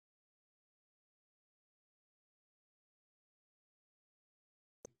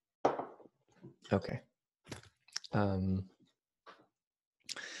Okay. So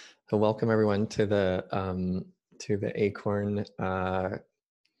welcome everyone to the Acorn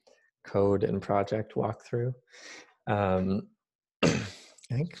code and project walkthrough. I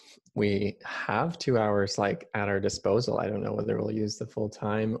think we have 2 hours like at our disposal. I don't know whether we'll use the full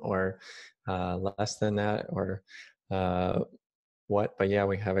time or less than that or what, but yeah,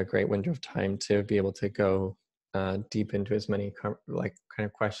 we have a great window of time to be able to go deep into as many kind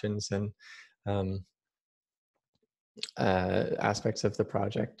of questions and aspects of the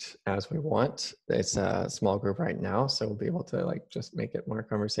project as we want. It's a small group right now, so we'll be able to like just make it more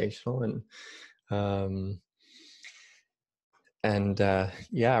conversational and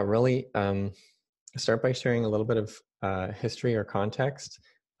yeah, really start by sharing a little bit of history or context,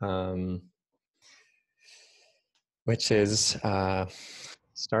 which is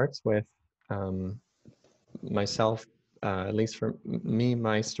starts with myself. At least for me,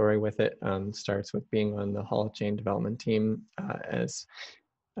 my story with it starts with being on the Holochain development team as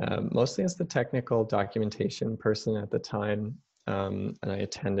mostly as the technical documentation person at the time. And I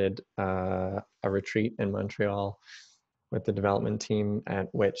attended a retreat in Montreal with the development team at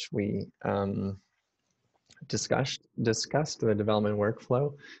which we discussed the development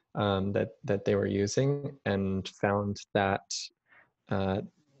workflow that they were using, and found that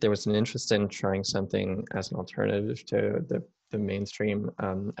there was an interest in trying something as an alternative to the mainstream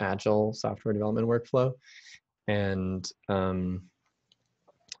agile software development workflow, and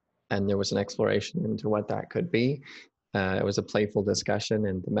there was an exploration into what that could be. It was a playful discussion,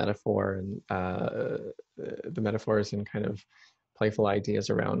 and the metaphors and kind of playful ideas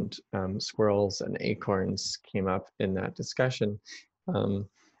around squirrels and acorns came up in that discussion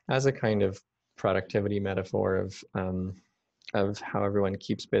as a kind of productivity metaphor of how everyone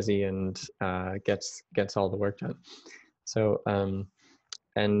keeps busy and gets all the work done. So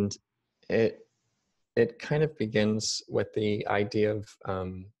and it kind of begins with the idea of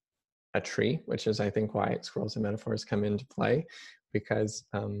a tree, which is I think why squirrels and metaphors come into play, because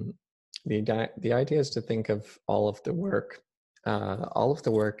the idea is to think of all of the work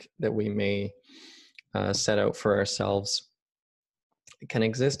that we may set out for ourselves. It can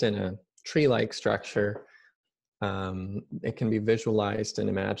exist in a tree-like structure. It can be visualized and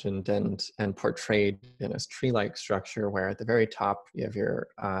imagined and portrayed in a tree-like structure, where at the very top you have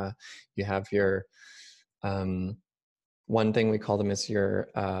your one thing we call them is your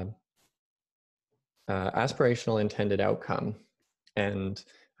aspirational intended outcome, and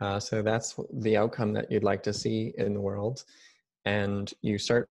so that's the outcome that you'd like to see in the world, and you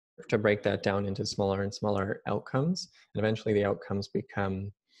start to break that down into smaller and smaller outcomes, and eventually the outcomes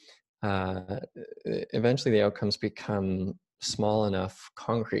become small enough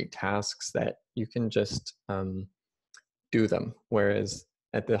concrete tasks that you can just do them. Whereas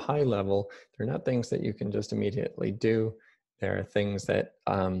at the high level, they're not things that you can just immediately do. There are things that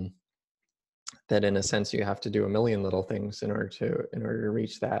that in a sense you have to do a million little things in order to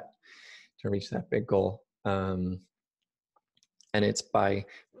reach that big goal. And it's by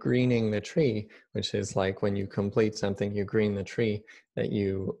greening the tree, which is like when you complete something, you green the tree, that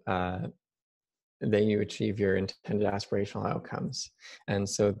you achieve your intended aspirational outcomes. And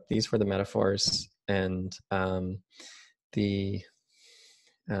so these were the metaphors, and the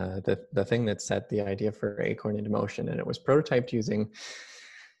thing that set the idea for Acorn into motion. And it was prototyped using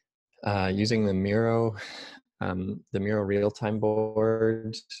the Miro real-time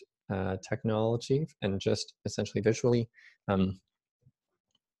board technology, and just essentially visually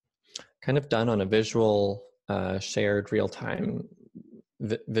kind of done on a visual shared real-time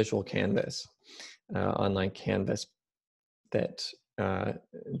visual canvas, online canvas that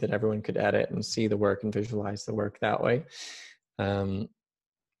everyone could edit and see the work and visualize the work that way.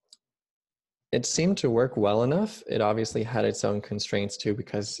 It seemed to work well enough. It obviously had its own constraints too,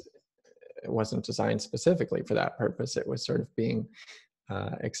 because it wasn't designed specifically for that purpose. It was sort of being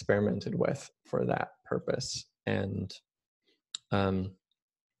experimented with for that purpose. And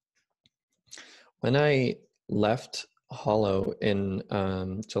when I left Holo in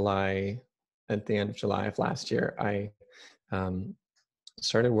July, at the end of July of last year, I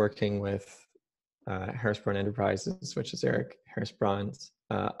started working with Harrisburn Enterprises, which is Eric Harrisbraun's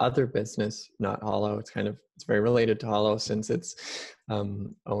other business, not Holo. It's very related to Holo, since it's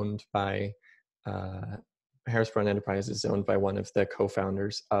owned by Harrisburn Enterprises, is owned by one of the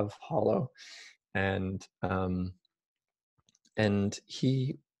co-founders of Holo, and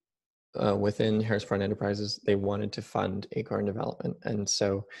he within Harrisburn Enterprises, they wanted to fund Acorn development, and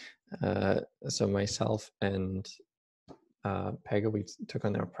so myself and Pega, we took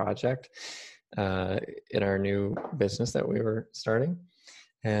on that project in our new business that we were starting,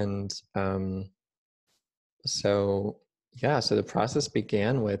 and So yeah, so the process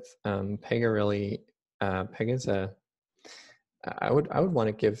began with Pega really. Pega's a. I would want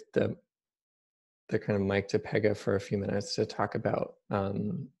to give the kind of mic to Pega for a few minutes to talk about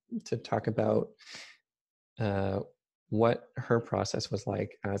uh, what her process was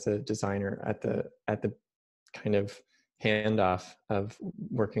like as a designer at the kind of handoff of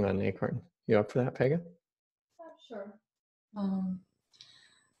working on Acorn. You up for that, Pega? Sure.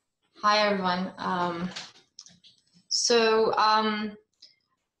 Hi, everyone.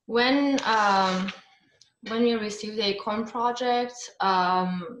 When we received the Acorn project,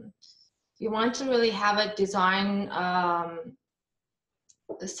 we want to really have a design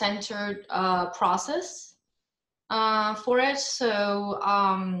centered process for it. So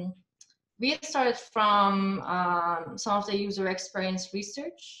we started from some of the user experience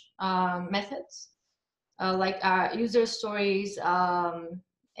research methods, like user stories and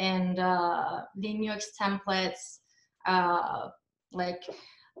Linux templates, like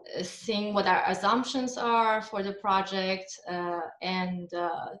seeing what our assumptions are for the project, and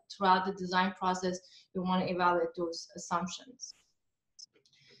throughout the design process, we want to evaluate those assumptions.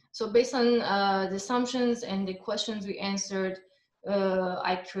 So based on the assumptions and the questions we answered,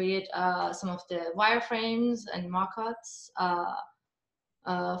 I created some of the wireframes and mockups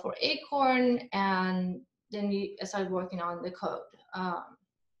for Acorn, and then we started working on the code.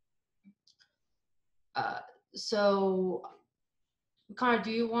 So, Connor,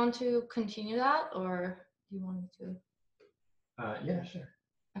 do you want to continue that, or do you want to? Yeah, sure.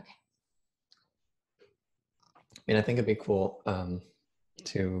 Okay. I mean, I think it'd be cool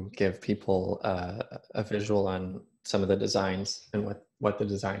to give people a visual on some of the designs and what the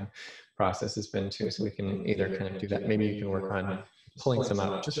design process has been too, so we can either kind of do that. Maybe you can work on pulling some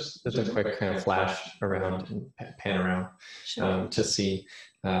up, just a quick kind of flash around and pan around to see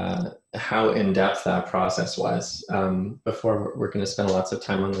how in depth that process was. Before we're going to spend lots of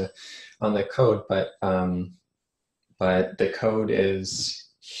time on the code, but the code is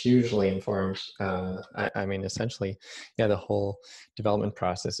hugely informed. I mean, essentially, yeah, the whole development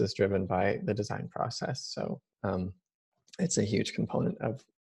process is driven by the design process. So it's a huge component of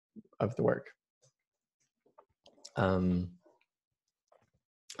the work.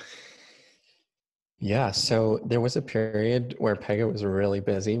 Yeah, so there was a period where Pega was really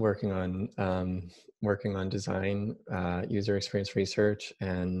busy working on design, user experience research,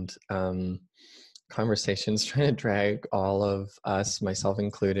 and conversations, trying to drag all of us, myself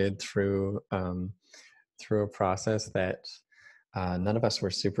included, through a process that none of us were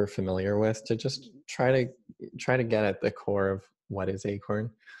super familiar with, to just try to get at the core of what is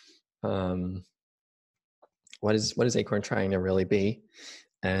Acorn. What is Acorn trying to really be?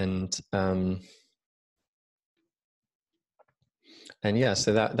 And yeah,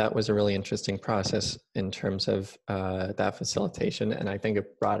 so that was a really interesting process in terms of that facilitation, and I think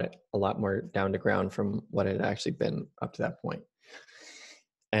it brought it a lot more down to ground from what it had actually been up to that point.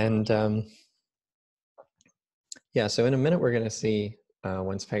 And yeah, so in a minute we're going to see,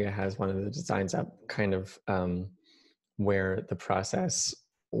 once Pega has one of the designs up, kind of where the process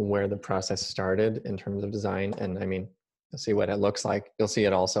started in terms of design. And I mean, you'll see what it looks like. You'll see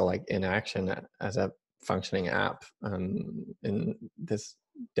it also like in action as a functioning app in this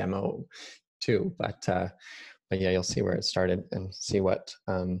demo too. But yeah, you'll see where it started and see what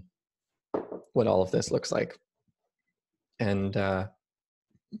all of this looks like. And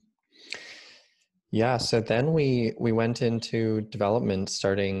yeah, so then we went into development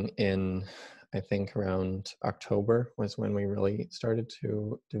starting in, I think around October was when we really started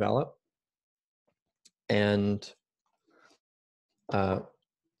to develop. And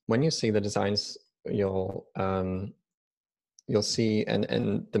when you see the designs, you'll see,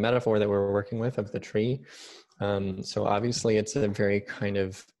 and the metaphor that we're working with of the tree. So obviously it's a very kind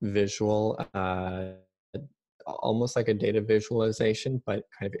of visual, almost like a data visualization, but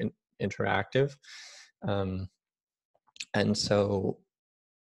kind of interactive. And so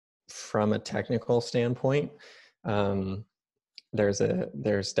from a technical standpoint, there's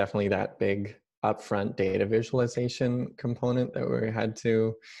definitely that big upfront data visualization component that we had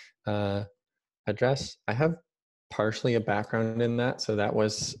to address. I have partially a background in that, so that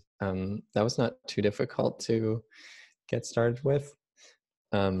was not too difficult to get started with.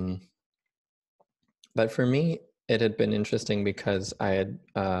 But for me, it had been interesting because I had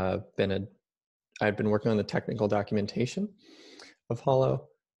been working on the technical documentation of Holo,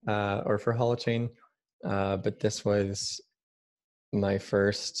 or for Holochain, but this was my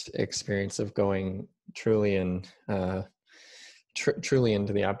first experience of going truly truly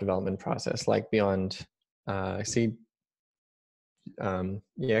into the app development process, like beyond. I see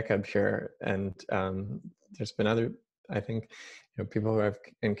Jakob here, and been other, I think, people who I've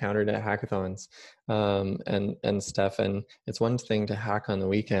encountered at hackathons and stuff. And it's one thing to hack on the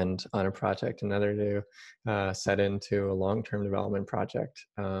weekend on a project, another to set into a long-term development project,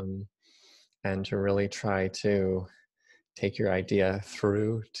 and to really try to take your idea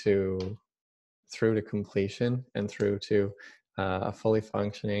through to completion and through to a fully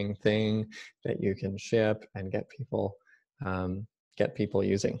functioning thing that you can ship and get people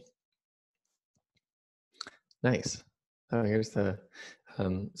using. Nice. Oh, here's the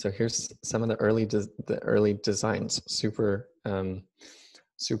so here's some of the early designs. Super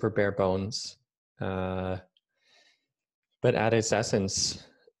bare bones, but at its essence,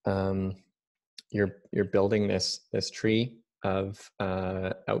 you're building this tree of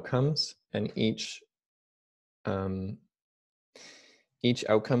outcomes, and each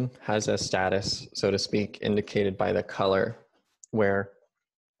outcome has a status, so to speak, indicated by the color, where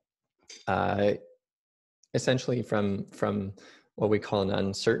essentially from what we call an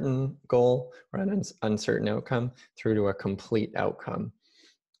uncertain goal or an uncertain outcome through to a complete outcome,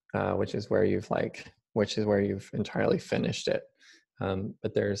 which is where you've entirely finished it.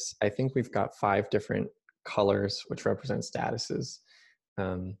 But I think we've got 5 different colors which represent statuses.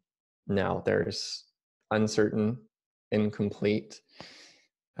 Now there's uncertain, incomplete,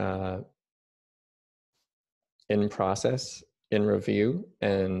 in process, in review,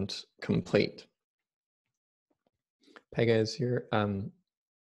 and complete. Pega, is your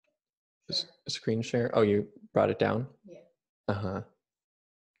screen share? Oh, you brought it down? Yeah.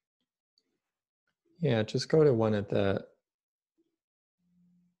 Yeah, just go to one of the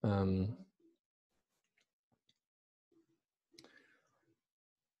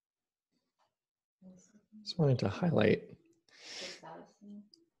just wanted to highlight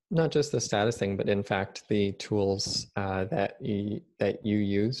not just the status thing, but in fact the tools that you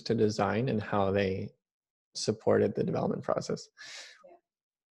use to design and how they supported the development process.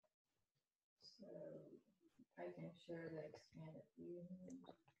 So I can share the expanded view.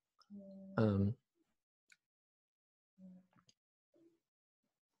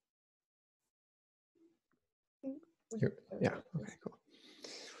 Yeah, okay, cool.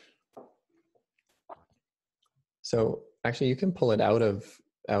 So actually you can pull it out of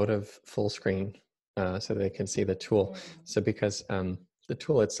full screen so they can see the tool. So because the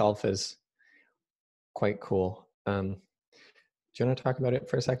tool itself is quite cool. Do you want to talk about it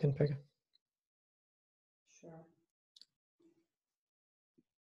for a second, Pega? Sure.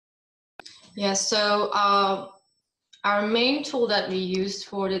 Yeah, so our main tool that we used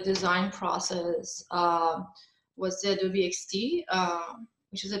for the design process was the Adobe XD,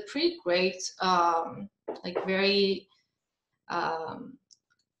 which is a pretty great, like very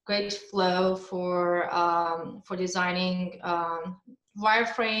great flow for designing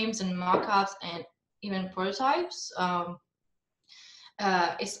wireframes and mockups and even prototypes.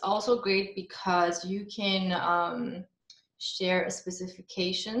 It's also great because you can share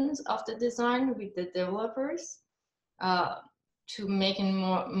specifications of the design with the developers to make a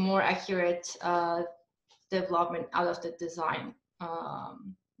more accurate development out of the design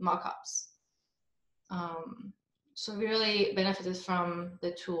mockups. So we really benefited from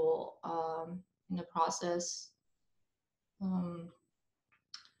the tool in the process.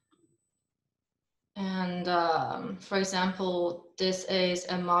 For example, this is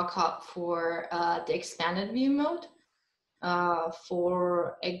a mockup for the expanded view mode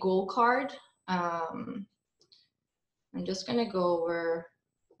for a goal card. I'm just gonna go over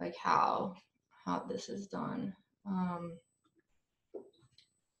like how this is done.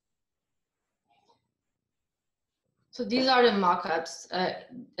 So these are the mockups,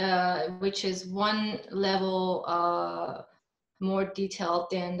 which is one level more detailed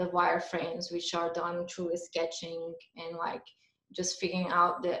than the wireframes, which are done through sketching and like just figuring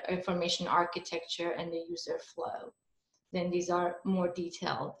out the information architecture and the user flow. Then these are more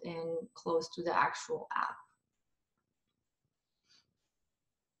detailed and close to the actual app.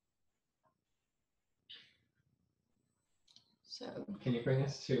 So can you bring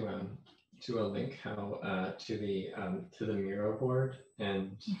us to a link to the Miro board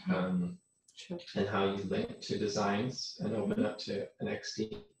and sure. And how you link to designs and open up to an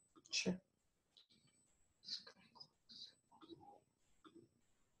XD? Sure.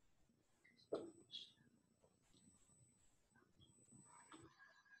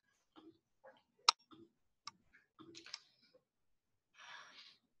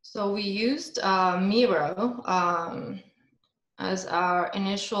 So we used Miro as our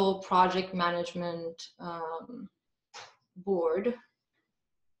initial project management board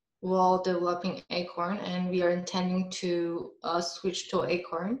while developing Acorn, and we are intending to switch to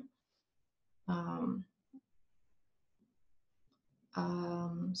Acorn.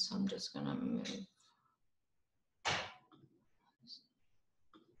 So I'm just gonna move.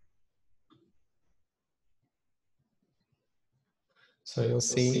 So you'll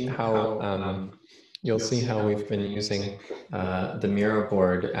see how we've been using the Miro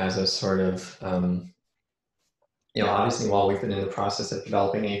board as a sort of obviously while we've been in the process of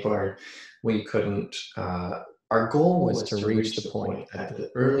developing Acorn, we couldn't. Our goal was to reach the point at the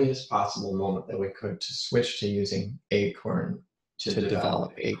earliest possible moment that we could to switch to using Acorn to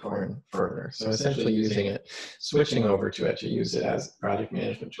develop Acorn further. So essentially using it, switching over to it to use it as a project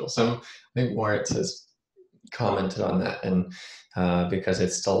management tool. Some, I think Moritz has commented on that, and because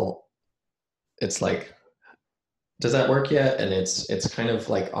it's like, does that work yet? And it's kind of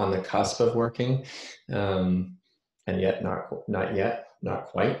like on the cusp of working, and yet not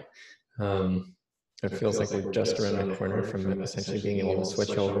quite. It feels like we're just around the corner from essentially being able to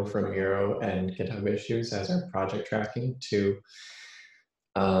switch over from Miro and GitHub issues as our project tracking to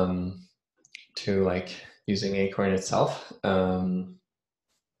like using Acorn itself. And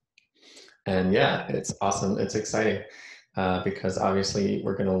yeah, it's awesome. It's exciting because obviously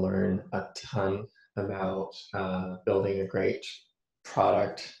we're going to learn a ton about building a great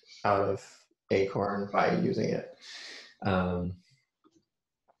product out of Acorn by using it.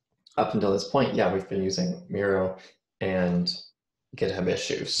 Up until this point, yeah, we've been using Miro and GitHub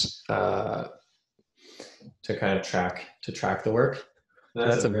issues to kind of track the work. So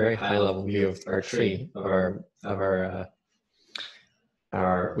that's a very high level view of our tree, of our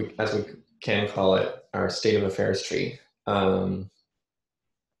as we can call it, our state of affairs tree. And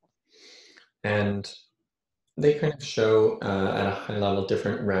they kind of show at a high level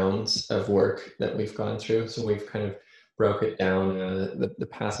different rounds of work that we've gone through. So we've kind of broke it down, the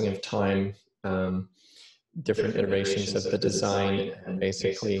passing of time, different iterations of the design, and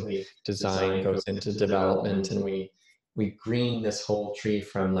basically design goes into development, and we green this whole tree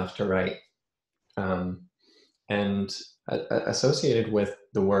from left to right. And associated with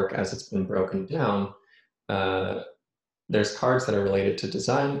the work as it's been broken down, there's cards that are related to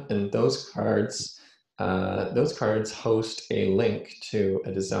design, and those cards host a link to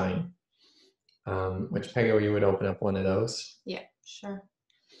a design, which Pego, you would open up one of those. Yeah, sure.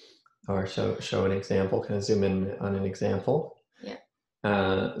 Or show an example, kind of zoom in on an example. Yeah.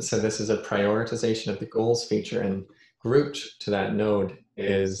 So this is a prioritization of the goals feature, and grouped to that node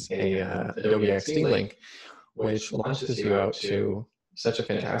is a Adobe XD link, which launches you out to such a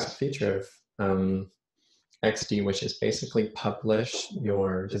fantastic feature of XD, which is basically publish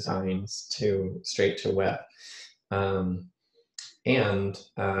your designs straight to web. And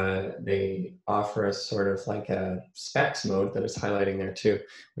they offer us sort of like a specs mode that is highlighting there too,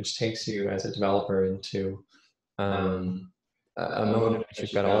 which takes you as a developer into a mode in which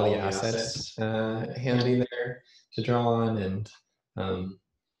you've got all the assets handy there to draw on. And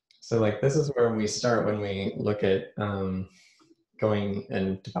so like this is where we start when we look at going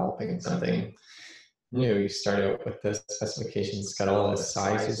and developing something new. You start out with the specifications, it's got all the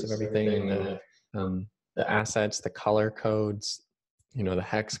sizes of everything, and the assets, the color codes, the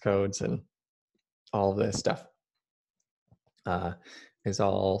hex codes, and all of this stuff is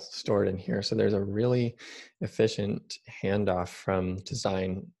all stored in here. So there's a really efficient handoff from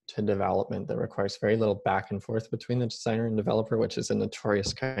design to development that requires very little back and forth between the designer and developer, which is a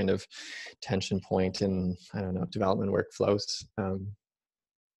notorious kind of tension point in, I don't know, development workflows. I'm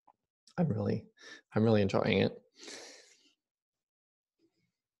really enjoying it.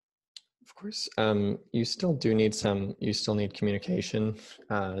 Of course, you still need communication.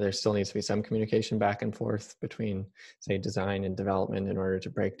 There still needs to be some communication back and forth between, say, design and development in order to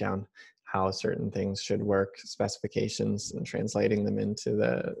break down how certain things should work, specifications, and translating them into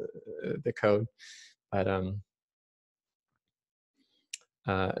the code. But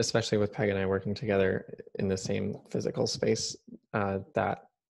especially with Peg and I working together in the same physical space, that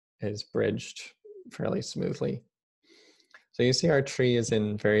is bridged fairly smoothly. So you see our tree is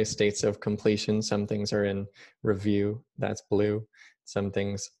in various states of completion. Some things are in review, that's blue. Some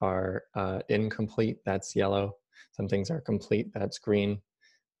things are incomplete, that's yellow. Some things are complete, that's green.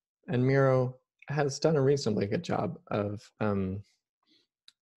 And Miro has done a reasonably good job of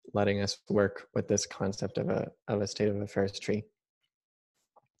letting us work with this concept of a state of affairs tree,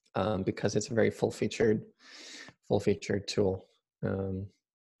 because it's a very full-featured tool.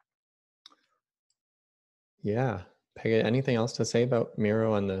 Yeah. Pega, anything else to say about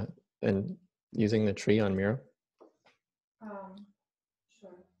Miro and using the tree on Miro?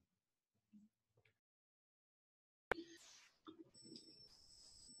 Sure.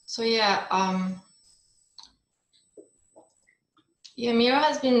 So yeah, Miro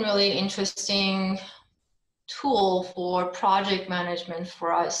has been really interesting tool for project management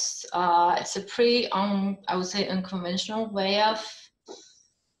for us. It's a pretty, I would say, unconventional way of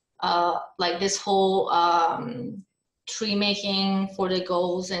like this whole tree making for the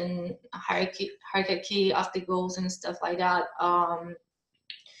goals and hierarchy of the goals and stuff like that.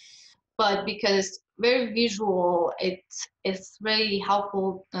 But because very visual, it's very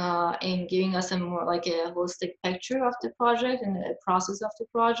helpful in giving us a more like a holistic picture of the project and the process of the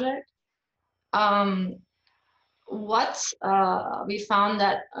project. What we found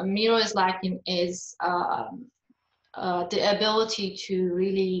that Miro is lacking is the ability to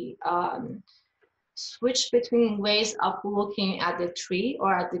really switch between ways of looking at the tree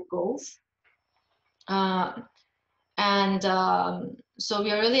or at the goals. So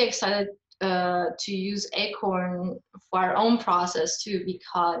we are really excited to use Acorn for our own process too,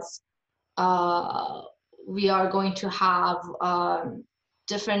 because we are going to have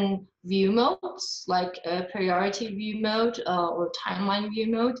different view modes, like a priority view mode or timeline view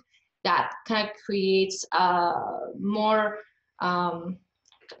mode, that kind of creates more,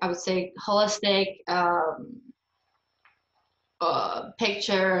 I would say, holistic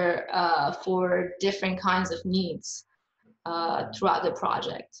picture for different kinds of needs throughout the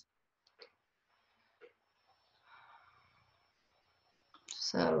project.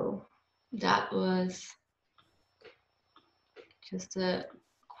 So that was just a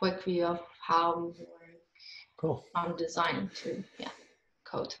quick view of how we work. Cool. From design to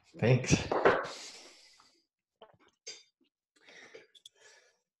code. Thanks.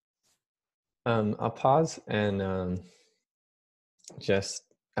 I'll pause and just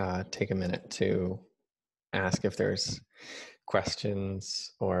take a minute to ask if there's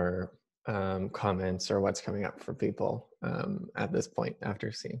questions or comments or what's coming up for people at this point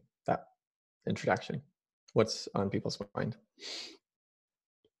after seeing that introduction. What's on people's mind?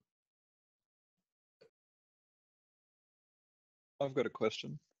 I've got a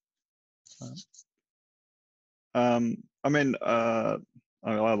question. I mean, I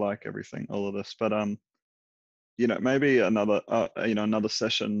like everything, all of this, but you know, maybe another, another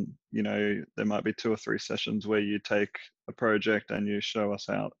session. You know, there might be 2 or 3 sessions where you take a project and you show us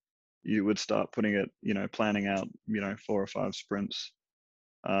how you would start putting it, you know, planning out, 4 or 5 sprints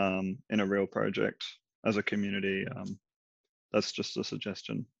in a real project as a community. That's just a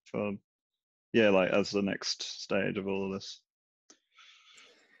suggestion for, like as the next stage of all of this.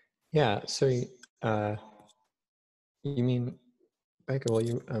 Yeah. So, you mean, Becca? Will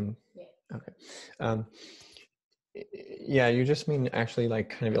you? Okay. Yeah, you just mean actually like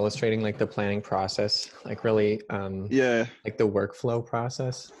kind of illustrating like the planning process, like really, like the workflow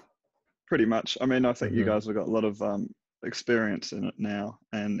process. Pretty much. I mean, I think you guys have got a lot of experience in it now,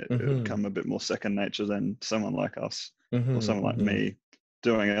 and it would come a bit more second nature than someone like us or someone like me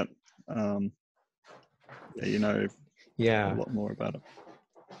doing it. You know, a lot more about it,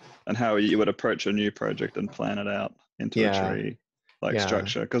 and how you would approach a new project and plan it out into a tree like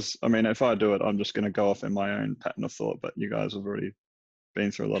structure. Because I mean, if I do it, I'm just going to go off in my own pattern of thought, but you guys have already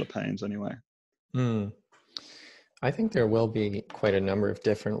been through a lot of pains anyway. I think there will be quite a number of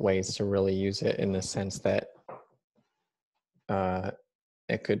different ways to really use it, in the sense that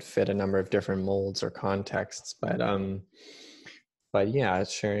it could fit a number of different molds or contexts, but yeah,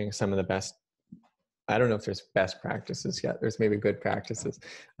 sharing some of the best, I don't know if there's best practices yet. There's maybe good practices,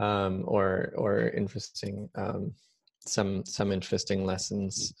 or interesting, some interesting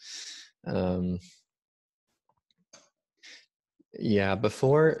lessons. Yeah,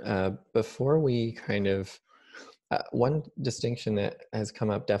 before we kind of, one distinction that has come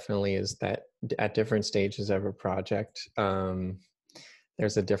up definitely is that at different stages of a project,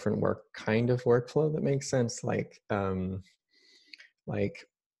 there's a different kind of workflow that makes sense. Like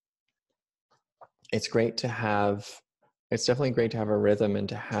it's definitely great to have a rhythm and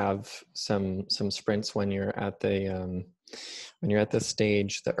to have some sprints when you're at the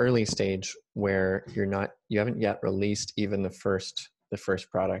stage, the early stage, where you haven't yet released even the first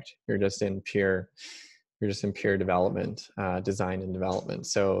product. You're just in pure development, design and development.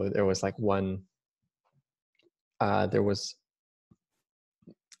 So there was like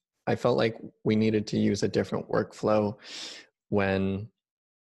I felt like we needed to use a different workflow when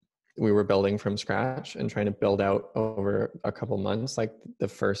we were building from scratch and trying to build out over a couple months, like the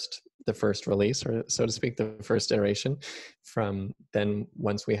first release, or so to speak, the first iteration. From then,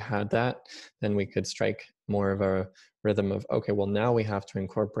 once we had that, then we could strike more of a rhythm of, okay, well, now we have to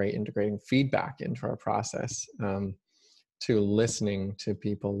incorporate integrating feedback into our process, to listening to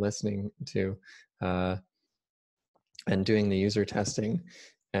people, listening to, and doing the user testing,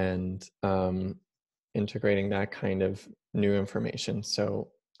 and integrating that kind of new information. So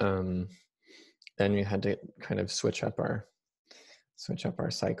then we had to kind of switch up our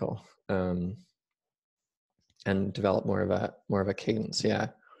cycle and develop more of a cadence. Yeah,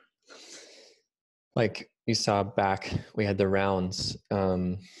 like you saw back, we had the rounds,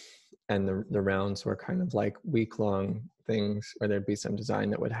 and the rounds were kind of like week-long things where there'd be some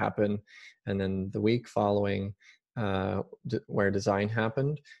design that would happen, and then the week following, where design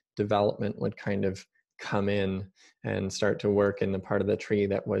happened, development would kind of come in and start to work in the part of the tree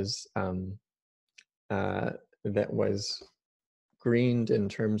that was greened in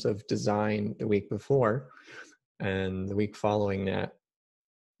terms of design the week before, and the week following that,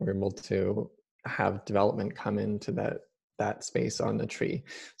 we're able to have development come into that space on the tree.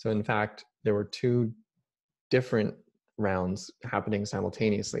 So in fact, there were two different rounds happening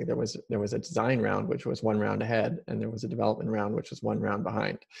simultaneously. There was a design round, which was one round ahead, and there was a development round, which was one round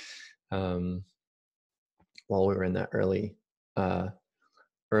behind. While we were in that early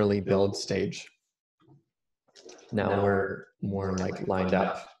build stage. Now we're more like lined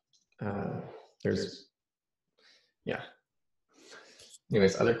up. Yeah.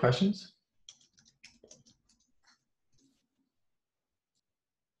 Anyways, other questions?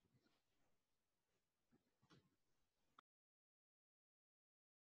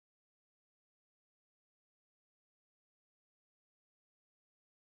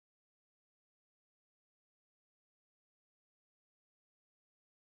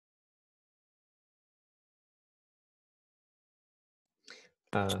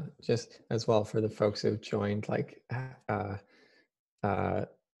 Just as well for the folks who've joined, like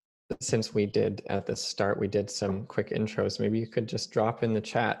since we did at the start, we did some quick intros. Maybe you could just drop in the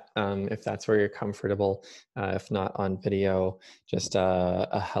chat if that's where you're comfortable. If not on video, just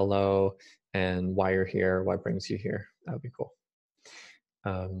a hello and why you're here, what brings you here. That would be cool.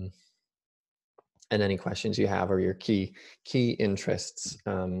 And any questions you have or your key interests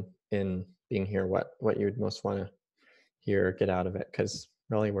in being here, what you'd most want to hear or get out of it, because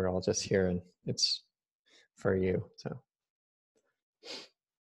really we're all just here and it's for you. So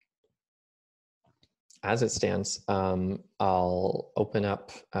as it stands, I'll open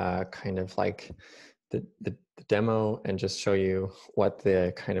up kind of like the demo and just show you what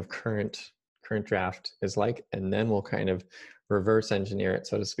the kind of current draft is like, and then we'll kind of reverse engineer it,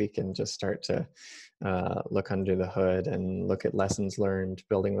 so to speak, and just start to look under the hood and look at lessons learned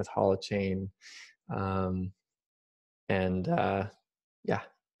building with Holochain. Yeah,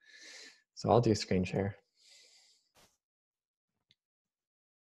 so I'll do screen share.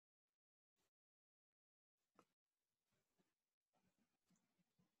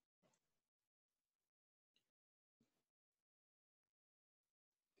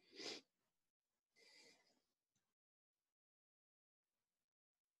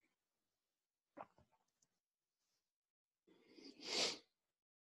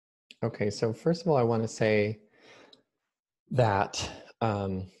 Okay, so first of all, I want to say that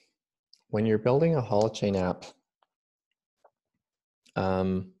when you're building a Holochain app,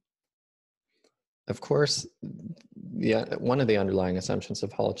 of course, one of the underlying assumptions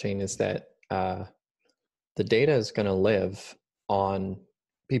of Holochain is that the data is going to live on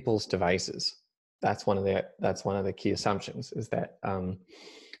people's devices. That's one of the key assumptions, is that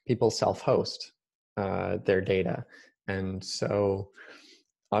people self-host their data, and so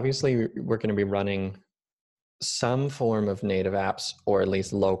obviously we're going to be running some form of native apps, or at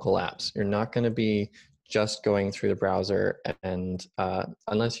least local apps. You're not going to be just going through the browser, and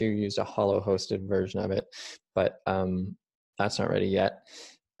unless you use a holo hosted version of it, but that's not ready yet.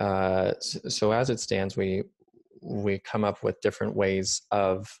 So as it stands, we come up with different ways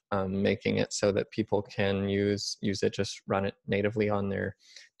of making it so that people can use it, just run it natively on their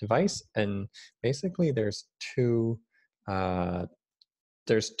device. And basically there's two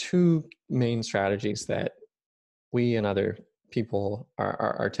main strategies that we and other people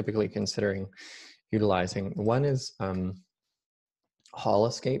are typically considering utilizing. One is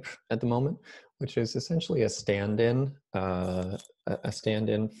Holoscape at the moment, which is essentially a stand-in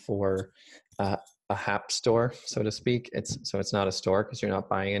for a app store, so to speak. It's not a store because you're not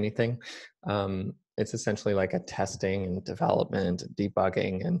buying anything. It's essentially like a testing and development,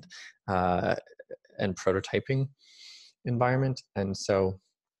 debugging, and prototyping environment. And so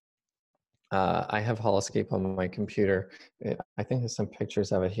I have Holoscape on my computer. I think there's some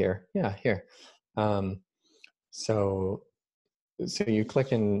pictures of it here. Yeah, here. So you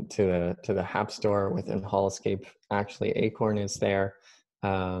click into the App Store within Holoscape. Actually, Acorn is there.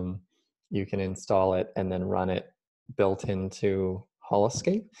 You can install it and then run it built into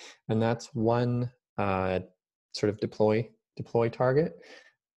Holoscape, and that's one sort of deploy target.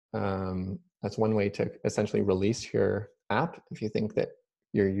 That's one way to essentially release your app if you think that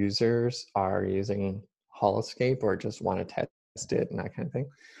your users are using Holoscape or just want to test it and that kind of thing,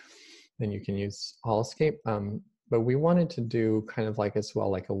 then you can use Holoscape. But we wanted to do kind of like as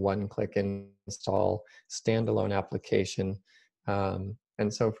well, like a one-click install standalone application. And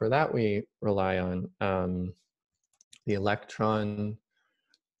so for that, we rely on the Electron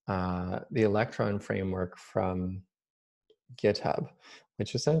framework from GitHub,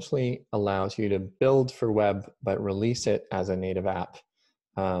 which essentially allows you to build for web, but release it as a native app.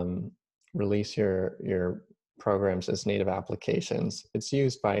 Release your programs as native applications. It's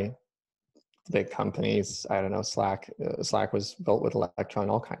used by big companies. I don't know, Slack. Slack was built with Electron.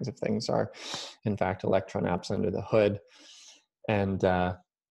 All kinds of things are, in fact, Electron apps under the hood. And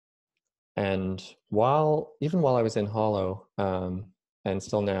even while I was in Holo, and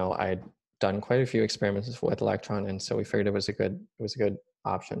still now, I'd done quite a few experiments with Electron, and so we figured it was a good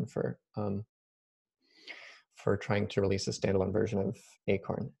option for trying to release a standalone version of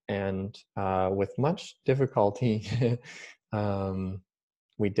Acorn. And with much difficulty,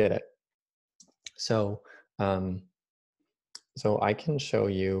 we did it. So I can show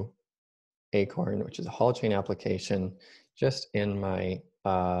you Acorn, which is a Holochain application, just in my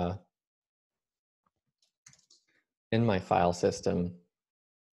file system.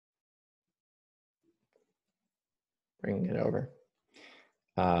 Bringing it over,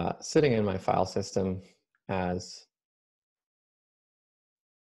 sitting in my file system as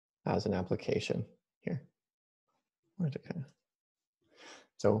an application here.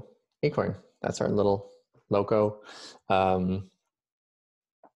 So Acorn, that's our little logo.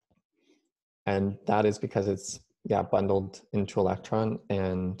 And that is because it's bundled into Electron.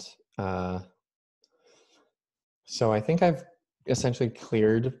 And so I think I've essentially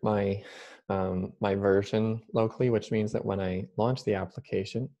cleared my my version locally, which means that when I launch the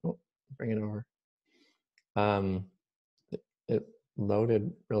application, bring it over, it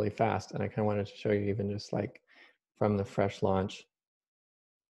loaded really fast. And I kind of wanted to show you even just like from the fresh launch,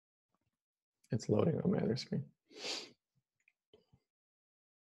 it's loading on my other screen.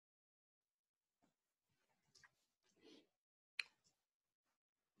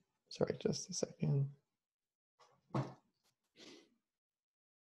 Sorry, just a second.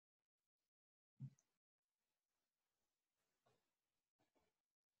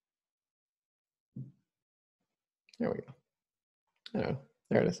 There we go. Oh,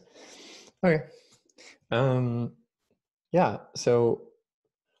 there it is. Okay. Yeah, so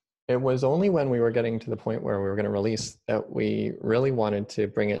it was only when we were getting to the point where we were going to release that we really wanted to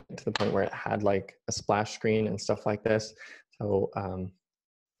bring it to the point where it had like a splash screen and stuff like this. So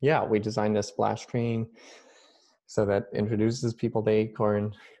yeah, we designed a splash screen so that introduces people to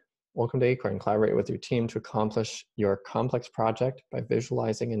Acorn. Welcome to Acorn. Collaborate with your team to accomplish your complex project by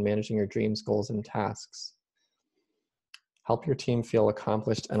visualizing and managing your dreams, goals, and tasks. Help your team feel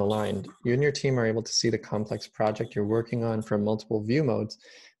accomplished and aligned. You and your team are able to see the complex project you're working on from multiple view modes,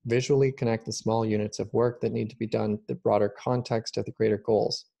 visually connect the small units of work that need to be done, the broader context of the greater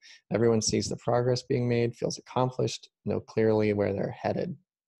goals. Everyone sees the progress being made, feels accomplished, know clearly where they're headed.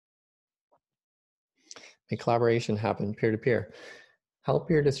 Make collaboration happen peer-to-peer.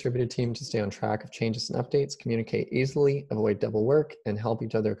 Help your distributed team to stay on track of changes and updates, communicate easily, avoid double work, and help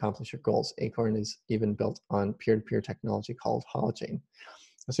each other accomplish your goals. Acorn is even built on peer-to-peer technology called Holochain.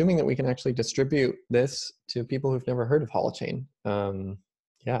 Assuming that we can actually distribute this to people who've never heard of Holochain.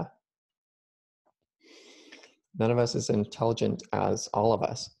 Yeah. None of us is intelligent as all of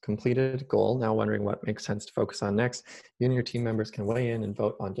us. Completed goal, now wondering what makes sense to focus on next. You and your team members can weigh in and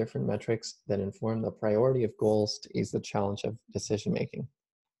vote on different metrics that inform the priority of goals to ease the challenge of decision making.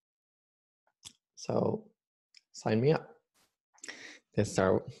 So sign me up. This is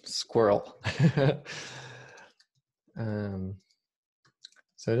our squirrel.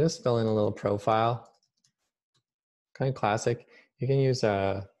 So just fill in a little profile, kind of classic. You can use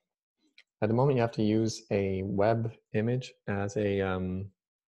at the moment you have to use a web image as a, you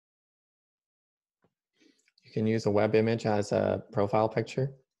can use a web image as a profile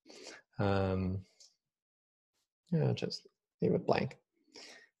picture. Yeah, just leave it blank.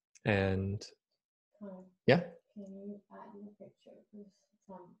 And yeah. Can you add in the picture? Because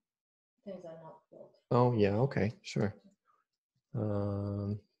some things are not built. Oh yeah, okay, sure.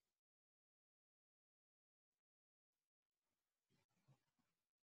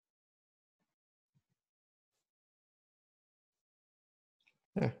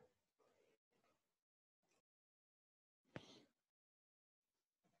 There.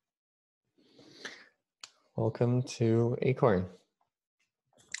 Welcome to Acorn.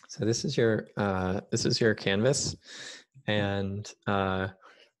 So this is your canvas, and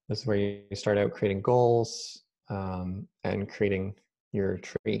this is where you start out creating goals and creating your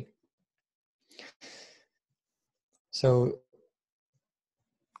tree. So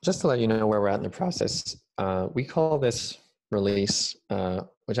just to let you know where we're at in the process, we call this release,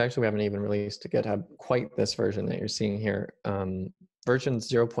 which actually we haven't even released to GitHub quite this version that you're seeing here, version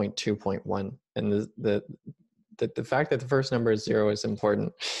 0.2.1. And the fact that the first number is 0 is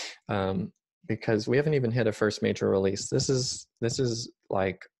important, because we haven't even hit a first major release. This is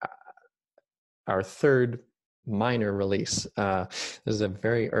like our third minor release. This is a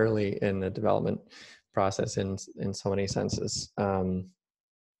very early in the development process in so many senses.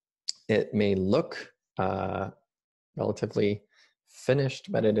 It may look relatively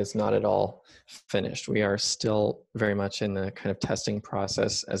finished, but it is not at all finished. We are still very much in the kind of testing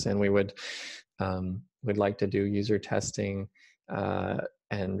process, as in we would like to do user testing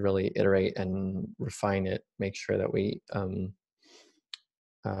and really iterate and refine it, make sure that we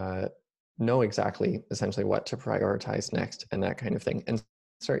know exactly essentially what to prioritize next and that kind of thing, and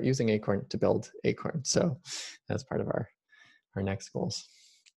start using Acorn to build Acorn. So that's part of our next goals.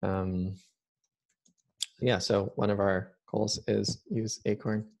 Yeah, so one of our goals is use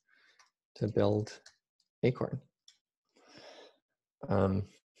Acorn to build Acorn.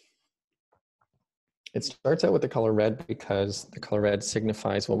 It starts out with the color red because the color red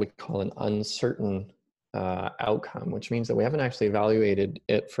signifies what we call an uncertain outcome, which means that we haven't actually evaluated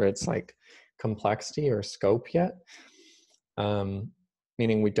it for its like complexity or scope yet.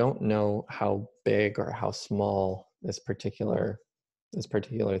 Meaning we don't know how big or how small this particular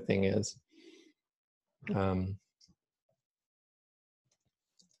thing is.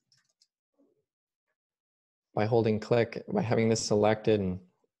 By holding click, by having this selected and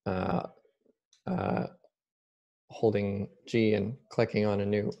holding G and clicking on a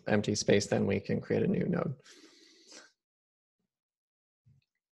new empty space, then we can create a new node.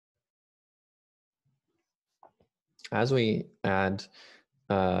 As we add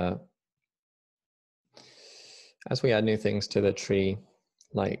new things to the tree,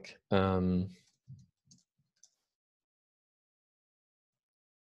 like the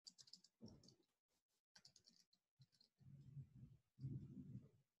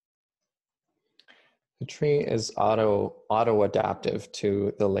tree is auto adaptive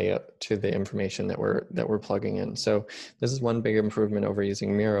to the layout, to the information that we're plugging in. So this is one big improvement over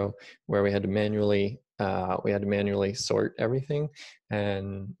using Miro, where we had to manually sort everything,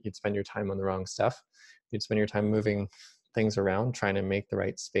 and you'd spend your time on the wrong stuff. You'd spend your time moving things around, trying to make the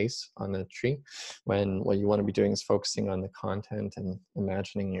right space on the tree, when what you want to be doing is focusing on the content and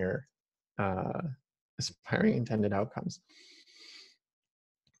imagining your aspiring intended outcomes.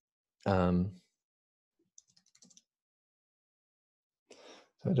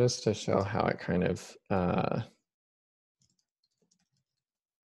 So just to show how it kind of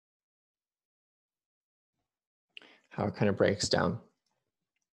breaks down.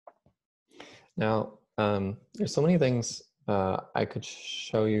 Now, there's so many things I could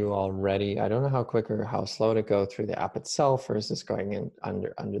show you already. I don't know how quick or how slow to go through the app itself versus going in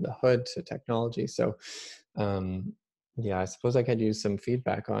under the hood to technology. So yeah, I suppose I could use some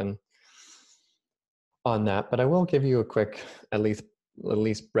feedback on that, but I will give you a quick, at least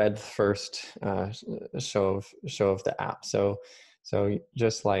breadth first show of the app. So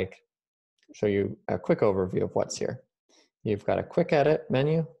just like show you a quick overview of what's here. You've got a quick edit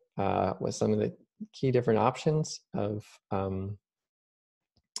menu with some of the key different options of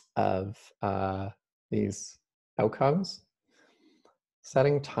these outcomes,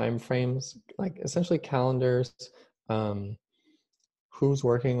 setting timeframes, like essentially calendars, who's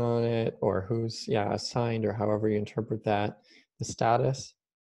working on it, or who's assigned, or however you interpret that. The status,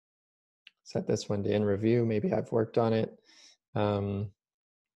 set this one to in review, maybe I've worked on it.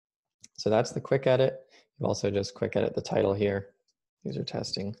 So that's the quick edit. You also just quick edit the title here, user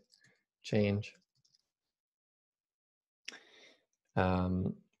testing, change.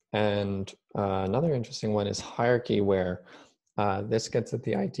 And another interesting one is hierarchy, where this gets at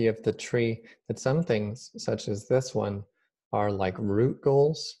the idea of the tree, that some things, such as this one, are like root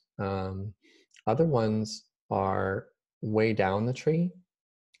goals. Other ones are way down the tree.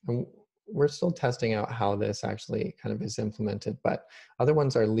 And we're still testing out how this actually kind of is implemented, but other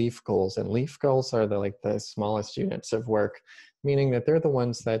ones are leaf goals, and leaf goals are the smallest units of work, meaning that they're the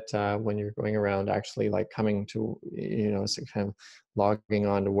ones that when you're going around actually like coming to, so kind of logging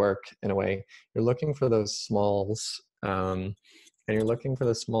on to work in a way, you're looking for those smalls, and you're looking for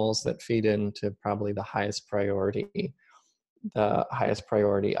the smalls that feed into probably the highest priority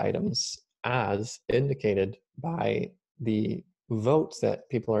items, as indicated by the votes that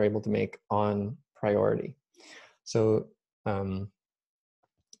people are able to make on priority. So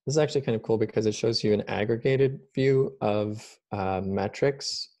This is actually kind of cool because it shows you an aggregated view of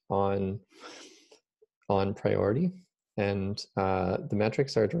metrics on priority. And the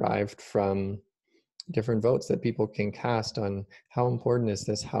metrics are derived from different votes that people can cast on how important is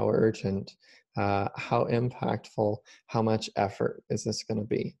this, how urgent, how impactful, how much effort is this going to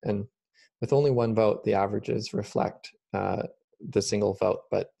be. And with only one vote, the averages reflect the single vote,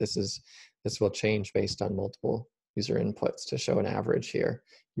 but this will change based on multiple user inputs to show an average here.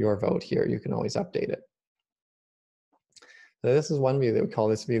 Your vote here, you can always update it. So this is one view that we call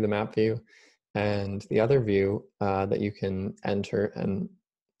this view the map view, and the other view that you can enter. And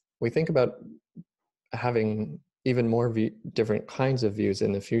we think about having even more different kinds of views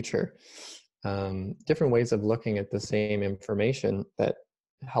in the future, different ways of looking at the same information that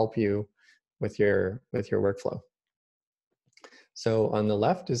help you with your workflow. So on the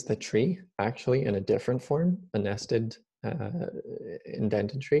left is the tree, actually in a different form, a nested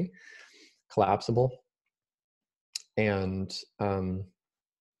indented tree, collapsible. And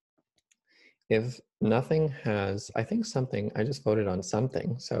if nothing has, I think something, I just voted on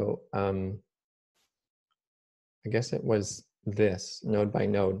something. So I guess it was this, node by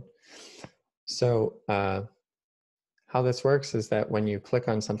node. So how this works is that when you click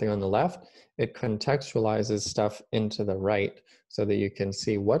on something on the left, it contextualizes stuff into the right so that you can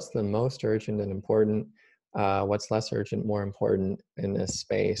see what's the most urgent and important, what's less urgent, more important in this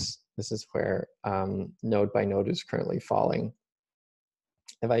space. This is where node by node is currently falling.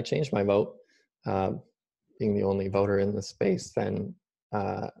 If I change my vote, being the only voter in the space, then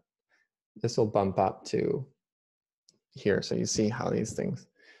this will bump up to here. So you see how these things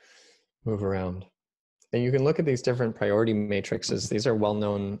move around. And you can look at these different priority matrices. These are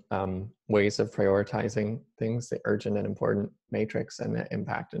well-known ways of prioritizing things, the urgent and important matrix and the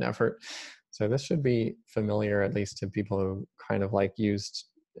impact and effort. So this should be familiar, at least to people who kind of like used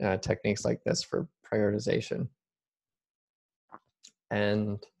techniques like this for prioritization.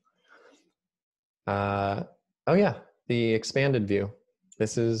 And oh yeah, the expanded view.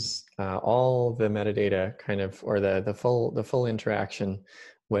 This is all the metadata kind of, or the full interaction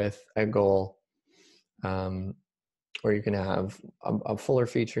with a goal, where you can have a fuller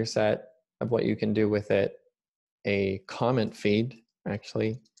feature set of what you can do with it, a comment feed,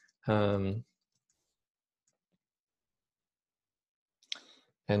 actually, and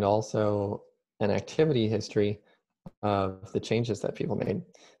also an activity history of the changes that people made.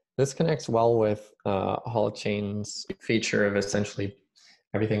 This connects well with Holochain's feature of essentially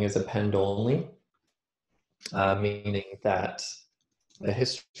everything is append only, meaning that the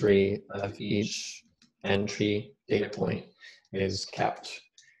history of each entry data point is kept.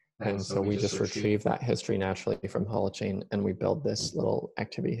 And so we just retrieve that history naturally from Holochain, and we build this little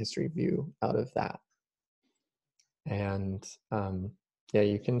activity history view out of that. And yeah,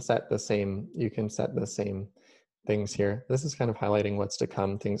 you can set the same things here. This is kind of highlighting what's to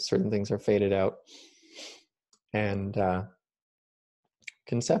come. Certain things are faded out. And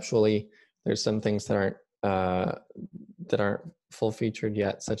conceptually, there's some things that aren't full featured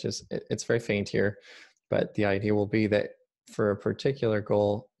yet, such as it's very faint here, but the idea will be that for a particular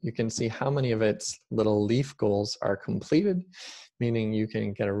goal, you can see how many of its little leaf goals are completed, meaning you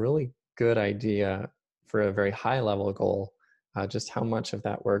can get a really good idea for a very high level goal, just how much of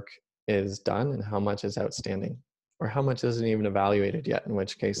that work is done and how much is outstanding, or how much isn't even evaluated yet, in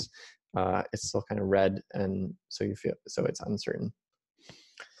which case it's still kind of red, and so it's uncertain.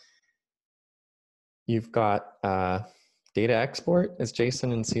 You've got data export as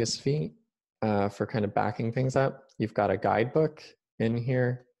JSON and CSV for kind of backing things up. You've got a guidebook in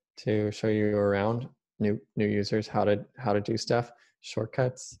here to show you around new users how to do stuff,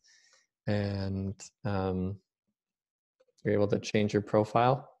 shortcuts, and you're able to change your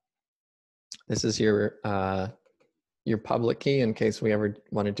profile. This is your public key in case we ever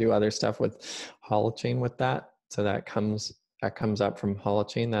want to do other stuff with Holochain with that. So that comes up from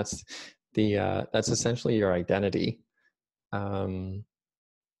Holochain. That's essentially your identity.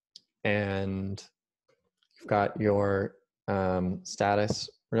 And you've got your status.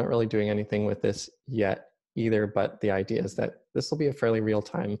 We're not really doing anything with this yet either, but the idea is that this will be a fairly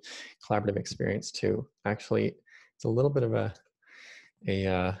real-time collaborative experience too. Actually, it's a little bit of a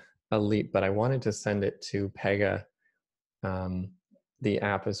leap, but I wanted to send it to Pega, the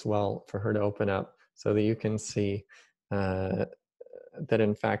app as well, for her to open up so that you can see that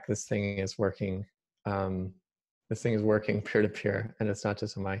in fact this thing is working. This thing is working peer-to-peer, and it's not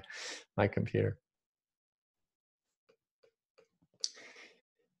just on my computer.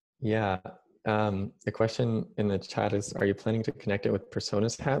 Yeah, the question in the chat is, are you planning to connect it with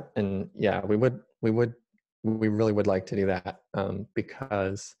Personas Hat? And yeah, we would we really would like to do that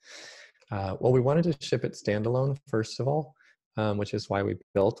because, well, we wanted to ship it standalone, first of all, which is why we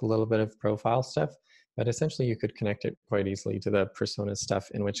built a little bit of profile stuff. But essentially, you could connect it quite easily to the persona stuff,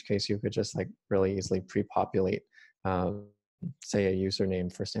 in which case you could just like really easily pre-populate, say, a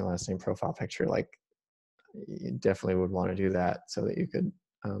username, first name, last name, profile picture. Like, you definitely would want to do that so that you could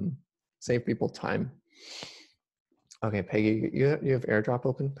save people time. Okay, Peggy, you have AirDrop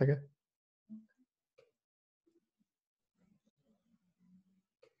open, Peggy?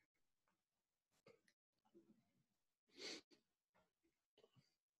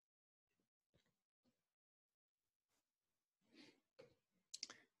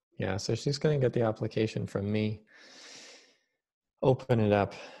 Yeah, so she's going to get the application from me, open it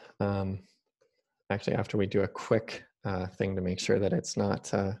up. Actually, after we do a quick thing to make sure that it's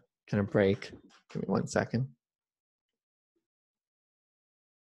not going to break. Give me 1 second.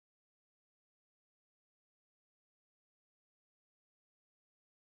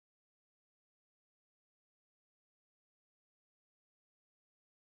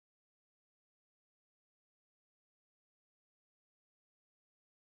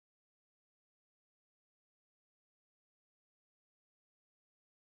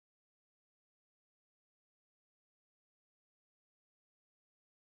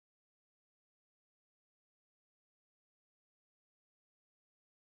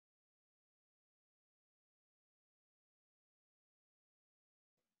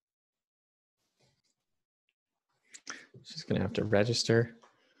 She's going to have to register.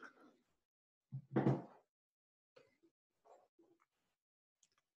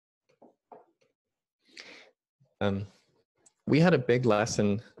 We had a big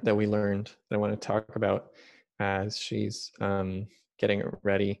lesson that we learned that I want to talk about as she's getting it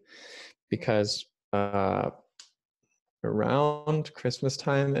ready, because around Christmas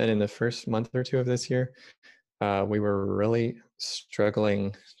time and in the first month or two of this year, we were really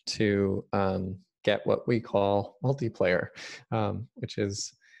struggling to get what we call multiplayer, which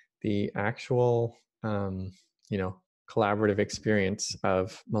is the actual, collaborative experience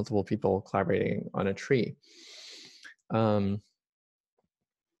of multiple people collaborating on a tree. And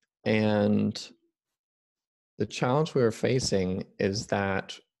the challenge we were facing is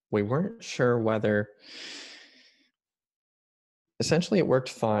that we weren't sure whether, essentially it worked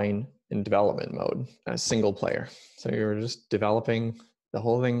fine in development mode as single player. So you're just developing, the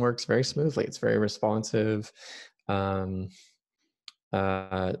whole thing works very smoothly. It's very responsive.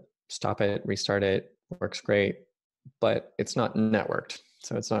 Stop it, restart it, works great, but it's not networked.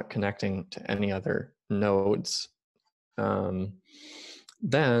 So it's not connecting to any other nodes.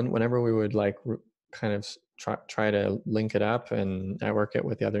 Then whenever we would like kind of try to link it up and network it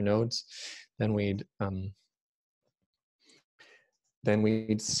with the other nodes, then we'd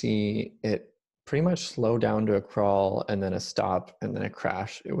see it pretty much slow down to a crawl and then a stop and then a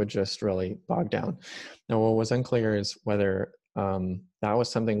crash. It would just really bog down. Now, what was unclear is whether that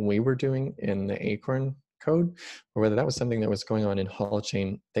was something we were doing in the Acorn code, or whether that was something that was going on in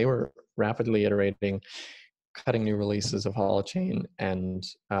Holochain. They were rapidly iterating, cutting new releases of Holochain, and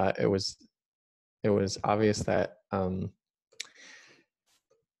it was obvious that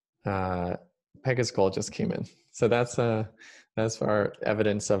Pega's goal just came in. So that's our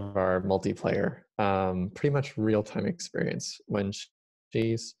evidence of our multiplayer, pretty much real-time experience. When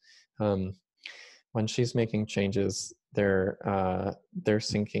she's making changes, they're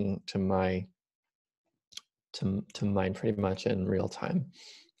syncing to mine pretty much in real time.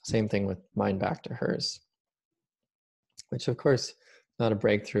 Same thing with mine back to hers, which of course not a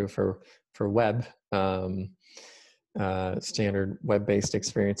breakthrough for web standard web-based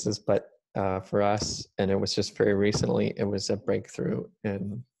experiences, but for us, and it was just very recently, it was a breakthrough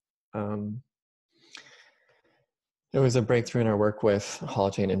in our work with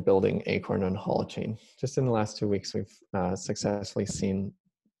Holochain and building Acorn on Holochain. Just in the last 2 weeks, we've successfully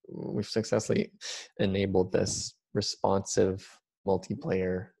enabled this responsive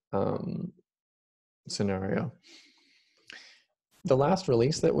multiplayer scenario. The last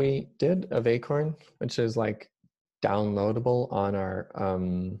release that we did of Acorn, which is like downloadable on our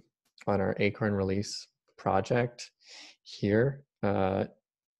Acorn release project here,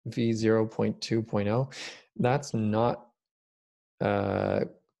 v0.2.0, that's not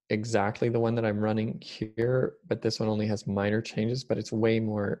exactly the one that I'm running here, but this one only has minor changes, but it's way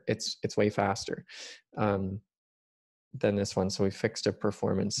more, it's way faster than this one. So we fixed a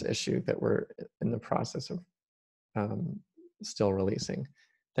performance issue that we're in the process of still releasing.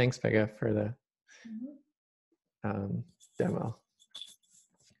 Thanks, Pega, for the demo.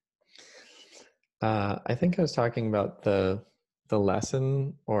 I think I was talking about the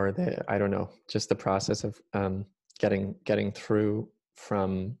lesson, or I don't know, just the process of getting through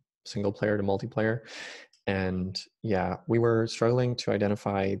from single player to multiplayer. And yeah, we were struggling to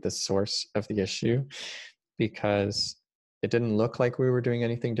identify the source of the issue because it didn't look like we were doing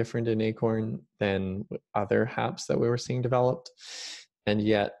anything different in Acorn than other apps that we were seeing developed. And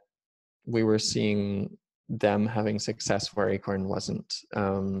yet we were seeing them having success where Acorn wasn't,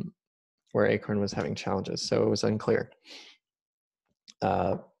 where Acorn was having challenges. So it was unclear.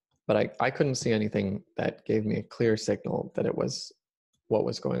 But I couldn't see anything that gave me a clear signal that it was what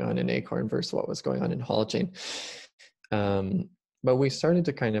was going on in Acorn versus what was going on in Holochain. But we started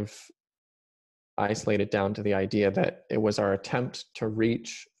to kind of isolate it down to the idea that it was our attempt to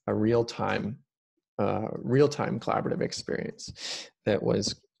reach a real-time collaborative experience that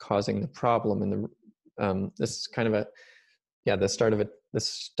was causing the problem. And this is kind of the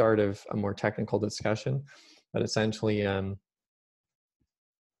start of a more technical discussion, but essentially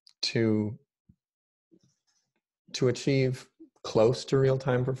to achieve close to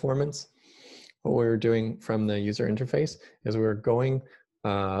real-time performance, what we were doing from the user interface is we were going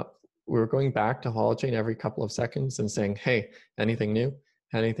back to Holochain every couple of seconds and saying, hey, anything new,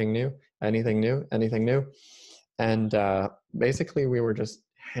 anything new, anything new, anything new. And basically we were just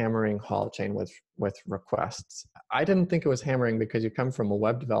hammering Holochain with requests. I didn't think it was hammering because you come from a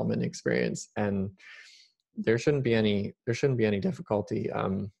web development experience, and there shouldn't be any difficulty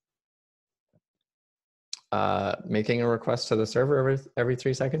making a request to the server every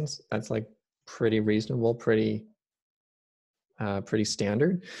 3 seconds. That's like pretty reasonable, pretty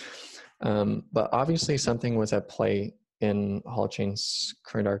standard. But obviously something was at play in Holochain's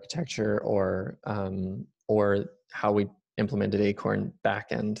current architecture, or how we implemented Acorn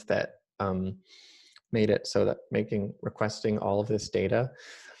backend that made it so that requesting all of this data,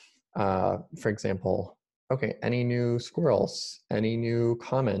 for example, okay, any new squirrels, any new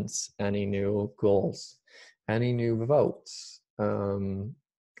comments, any new goals, any new votes,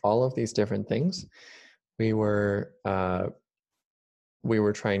 all of these different things, we were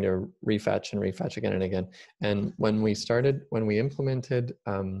trying to refetch and refetch again and again. And when we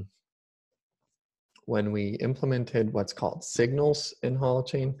implemented what's called signals in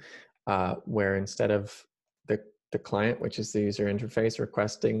Holochain, where instead of the client, which is the user interface,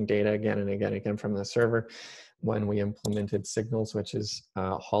 requesting data again and again from the server, when we implemented signals, which is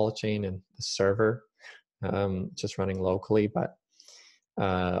Holochain and the server just running locally, but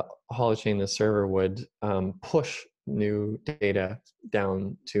Holochain, the server, would push new data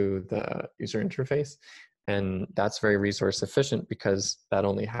down to the user interface. And that's very resource efficient because that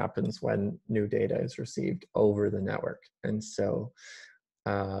only happens when new data is received over the network. And so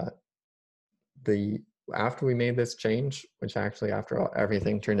after we made this change, which actually after all,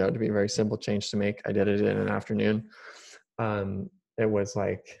 everything turned out to be a very simple change to make, I did it in an afternoon. It was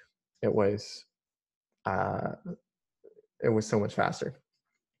so much faster.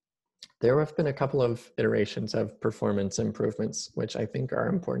 There have been a couple of iterations of performance improvements, which I think are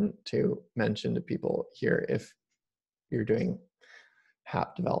important to mention to people here if you're doing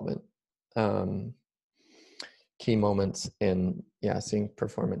app development. Key moments in seeing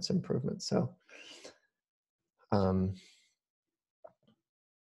performance improvements. So I'll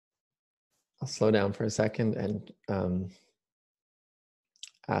slow down for a second and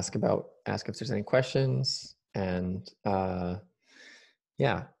ask if there's any questions, and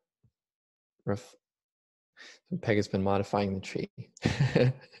Peg has been modifying the tree.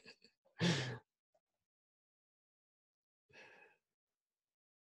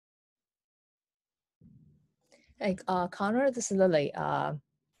 Hey, Connor, this is Lily.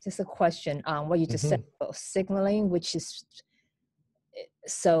 Just a question on what you just said about signaling, which is,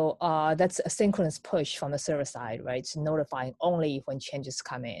 so that's a synchronous push from the server side, right? It's notifying only when changes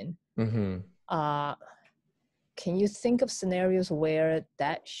come in. Can you think of scenarios where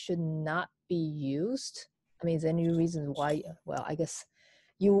that should not be used? I mean, is there any reason why? Well, I guess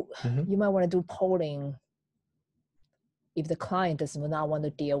you might want to do polling if the client does not want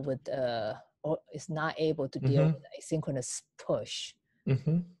to deal with or is not able to deal with asynchronous push.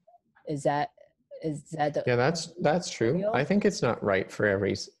 Is that the, yeah, that's true. real? I think it's not right for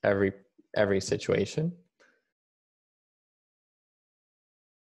every situation.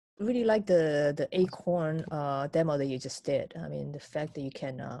 Really like the Acorn demo that you just did. I mean, the fact that you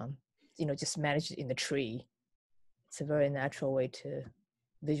can just manage it in the tree. It's a very natural way to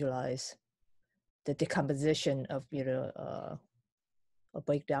visualize the decomposition of a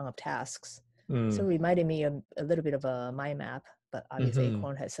breakdown of tasks. So it reminded me a little bit of a mind map, but obviously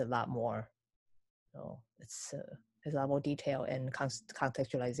Acorn has a lot more. It's there's a lot more detail and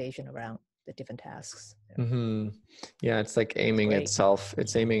contextualization around the different tasks. Mm-hmm. Yeah, it's like aiming great. itself.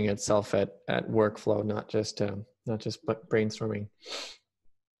 It's aiming itself at workflow, not just brainstorming.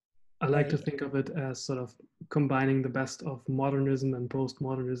 I like to Right. think of it as sort of combining the best of modernism and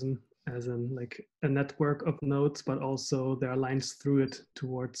postmodernism, as in like a network of nodes, but also there are lines through it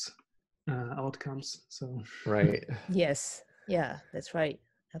towards outcomes. So Right. Yes. Yeah, that's right.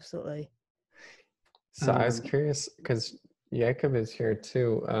 Absolutely. So I was curious because Jakob is here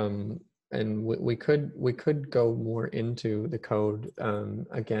too, and we could go more into the code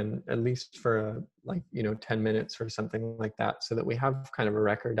again, at least for like 10 minutes or something like that, so that we have kind of a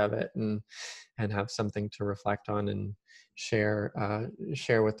record of it and have something to reflect on and share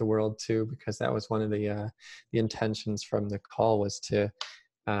with the world too, because that was one of the intentions from the call, was to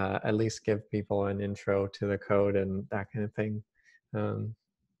at least give people an intro to the code and that kind of thing.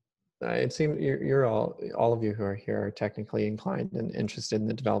 It seems you're all of you who are here are technically inclined and interested in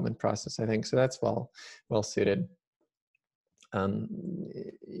the development process, I think. So that's well suited.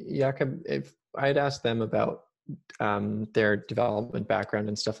 Jakob, if I'd asked them about their development background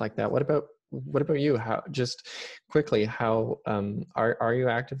and stuff like that, what about you? How, just quickly, how are you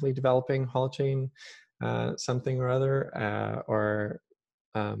actively developing Holochain something or other, or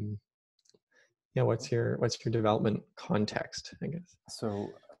yeah, what's your development context, I guess?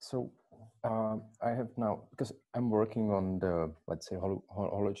 So I have now, because I'm working on the, let's say,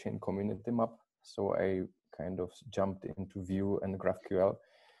 Holochain community map. So I kind of jumped into Vue and GraphQL,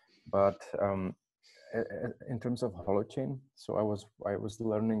 but in terms of Holochain, so I was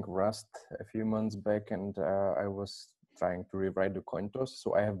learning Rust a few months back, and I was trying to rewrite the coin toss.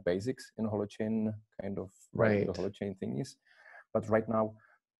 So I have basics in Holochain, kind of writing the Holochain thingies, but right now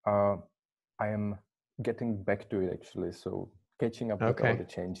I am getting back to it actually. So catching up with all the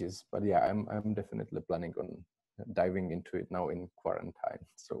changes, but yeah, I'm definitely planning on diving into it now in quarantine.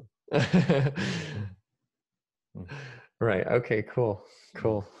 So right. Okay, cool.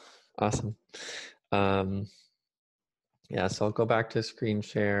 Awesome. Yeah, so I'll go back to screen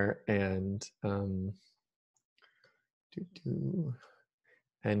share and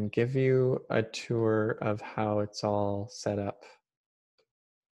and give you a tour of how it's all set up.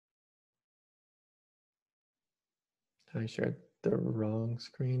 I shared the wrong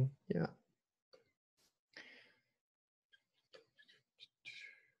screen. Yeah.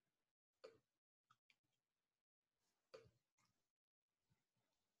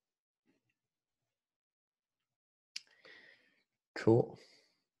 Cool.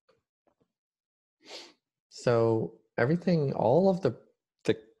 So everything, all of the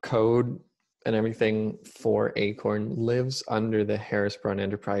code and everything for Acorn lives under the Harris-Brown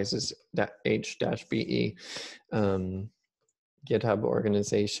Enterprises H-BE GitHub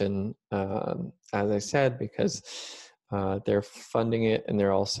organization, as I said, because they're funding it, and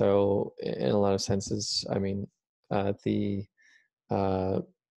they're also, in a lot of senses, I mean,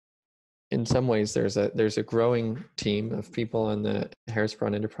 in some ways, there's a growing team of people on the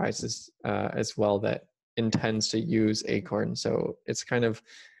Harris-Brown Enterprises as well that intends to use Acorn. So it's kind of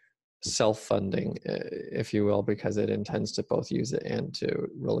self-funding, if you will, because it intends to both use it and to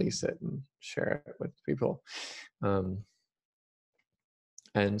release it and share it with people.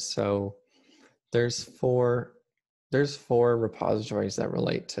 And so there's four repositories that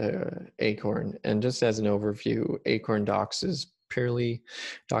relate to Acorn. And just as an overview, Acorn Docs is purely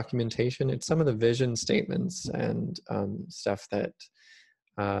documentation. It's some of the vision statements and stuff that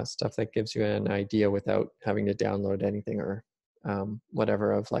gives you an idea without having to download anything or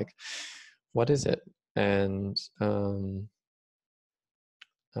whatever, of like, what is it? And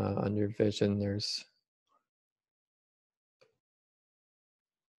under vision, there's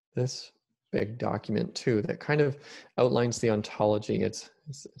this big document too that kind of outlines the ontology. It's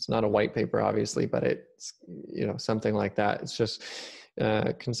not a white paper, obviously, but it's something like that. It's just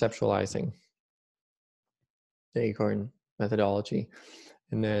conceptualizing the Acorn methodology.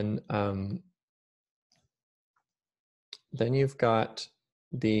 And then you've got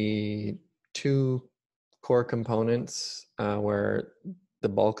the two core components where the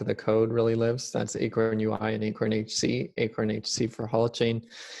bulk of the code really lives. That's Acorn UI and acorn-hc. Acorn-hc for Holochain.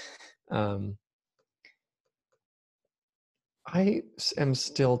 I am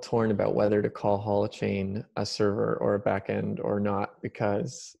still torn about whether to call Holochain a server or a backend or not,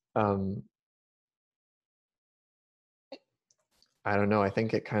 because I don't know. I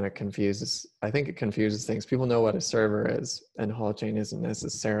think it kind of confuses. I think it confuses things. People know what a server is, and Holochain isn't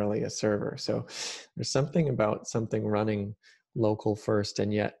necessarily a server. So there's something about something running local first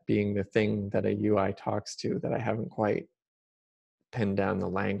and yet being the thing that a UI talks to that I haven't quite pinned down the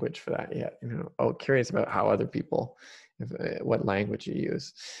language for that yet. You know, oh, curious about how other people, what language you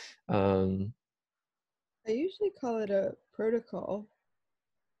use. I usually call it a protocol.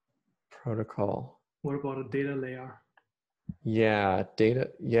 Protocol. What about a data layer? Yeah, data.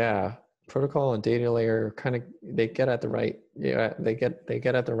 Yeah, protocol and data layer kind of, they get at the right. Yeah, they get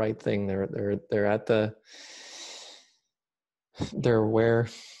at the right thing. They're at the. They're where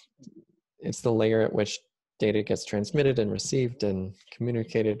it's the layer at which data gets transmitted and received and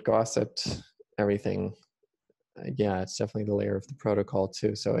communicated, gossiped, everything. Yeah, it's definitely the layer of the protocol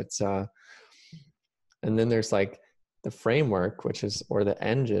too. So it's and then there's like the framework, which is, or the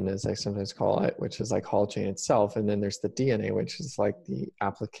engine as I sometimes call it, which is like Holochain itself. And then there's the DNA, which is like the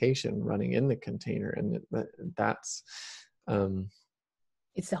application running in the container. And that's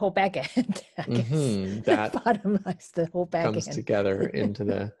It's the whole backend, I guess. that Bottom line is the whole backend. comes together into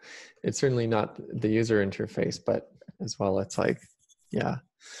the, it's certainly not the user interface, but as well, it's like, yeah.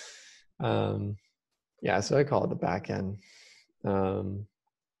 Yeah, so I call it the backend. And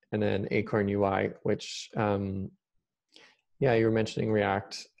then Acorn UI, which, yeah, you were mentioning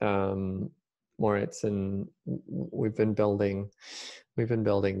React, Moritz, and we've been building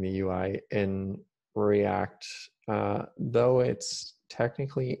the UI in React, though it's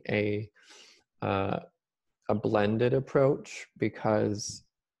technically a blended approach, because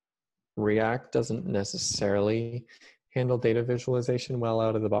React doesn't necessarily handle data visualization well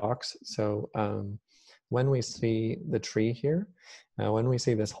out of the box. So when we see the tree here, when we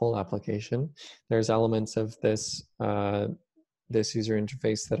see this whole application, there's elements of this this user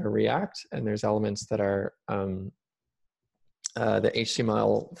interface that are React, and there's elements that are the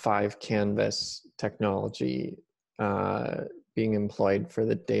HTML5 canvas technology being employed for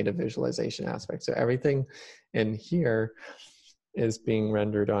the data visualization aspect. So everything in here is being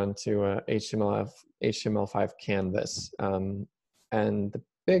rendered onto HTML5 canvas. And the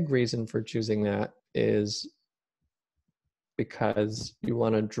big reason for choosing that is because you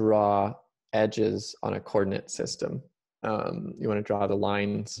want to draw edges on a coordinate system. You want to draw the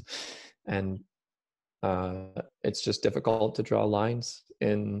lines, and it's just difficult to draw lines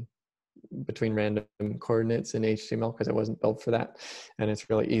in between random coordinates in HTML because it wasn't built for that. And it's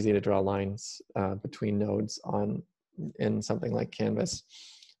really easy to draw lines between nodes in something like Canvas.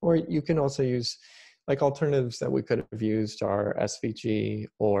 Or you can also use, like, alternatives that we could have used are SVG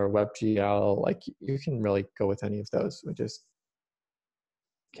or WebGL. Like, you can really go with any of those. We just,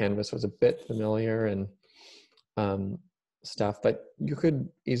 Canvas was a bit familiar and stuff, but you could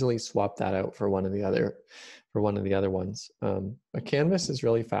easily swap that out for one of the other ones. But Canvas is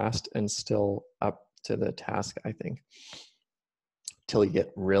really fast and still up to the task, I think, till you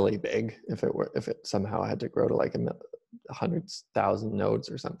get really big. If it somehow had to grow to like 100,000 nodes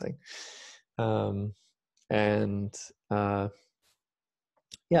or something.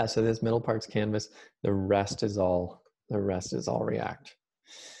 Yeah, so this middle part's Canvas. The rest is all React.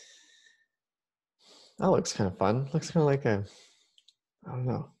 That looks kind of fun. Looks kind of like a, I don't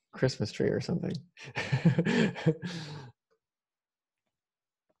know, Christmas tree or something.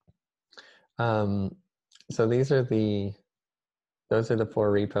 So those are the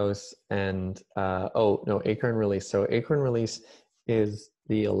 4 repos, and oh no, Acorn release. So Acorn release is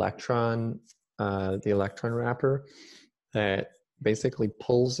the Electron wrapper that basically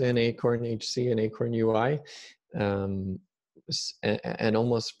pulls in acorn-hc and acorn UI. And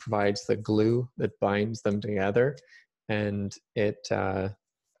almost provides the glue that binds them together, and it's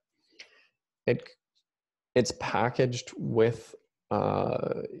packaged with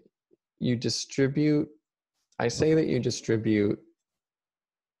you distribute. I say that you distribute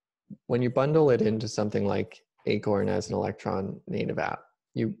when you bundle it into something like Acorn as an Electron native app.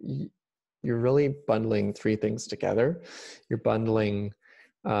 You're really bundling 3 things together. You're bundling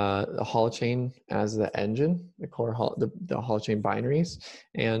the Holochain as the engine, the core the Holochain binaries,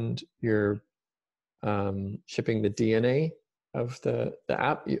 and you're shipping the DNA of the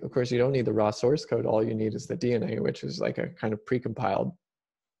app. Of course, you don't need the raw source code. All you need is the DNA, which is like a kind of precompiled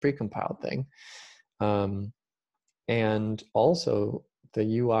thing. And also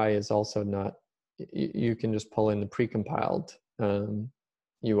the UI is also not. You can just pull in the precompiled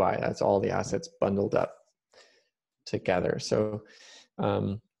UI. That's all the assets bundled up together. So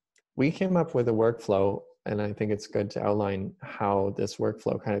we came up with a workflow, and I think it's good to outline how this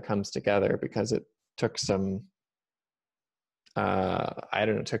workflow kind of comes together, because it took some,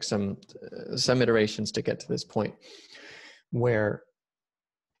 took some iterations to get to this point where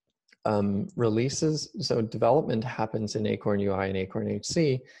releases, so development happens in Acorn UI and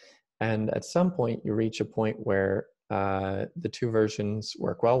Acorn-hc, and at some point you reach a point where the two versions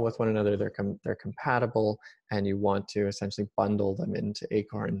work well with one another, they're compatible, and you want to essentially bundle them into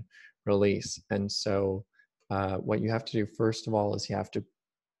Acorn release. And so what you have to do first of all is you have to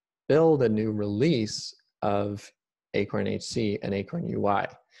build a new release of acorn-hc and acorn UI.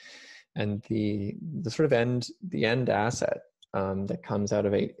 And the sort of end asset that comes out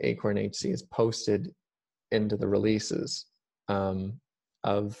of acorn-hc is posted into the releases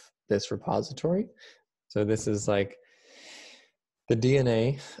of this repository. So this is like the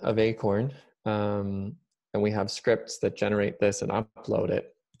DNA of Acorn, and we have scripts that generate this and upload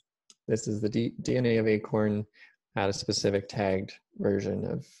it. This is the DNA of Acorn at a specific tagged version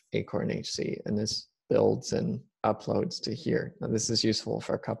of acorn-hc, and this builds and uploads to here. Now this is useful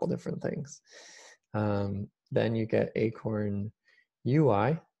for a couple different things. Then you get Acorn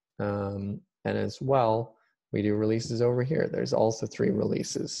UI, and as well, we do releases over here. There's also 3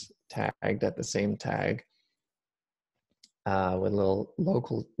 releases tagged at the same tag with a little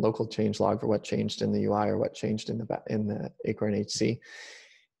local change log for what changed in the UI or what changed in the acorn-hc.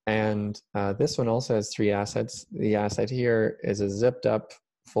 And this one also has 3 assets. The asset here is a zipped up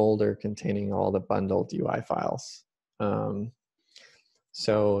folder containing all the bundled UI files.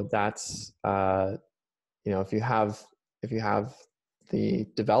 So that's if you have the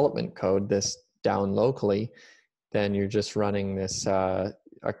development code this down locally, then you're just running this a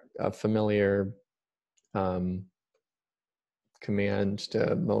familiar command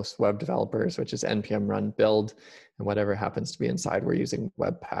to most web developers, which is npm run build, and whatever happens to be inside, we're using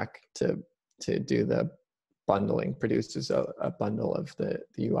Webpack to do the bundling, produces a bundle of the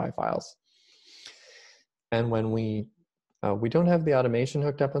UI files. And when we don't have the automation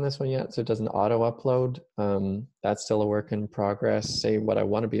hooked up on this one yet, so it doesn't auto upload. That's still a work in progress. Say what I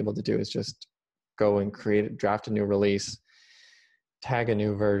want to be able to do is just go and draft a new release, tag a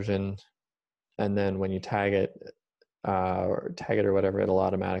new version, and then when you tag it or whatever, it'll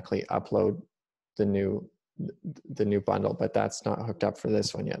automatically upload the new bundle. But that's not hooked up for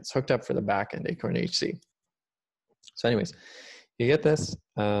this one yet. It's hooked up for the backend acorn-hc. So anyways, you get this,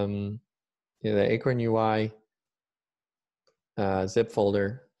 the Acorn UI zip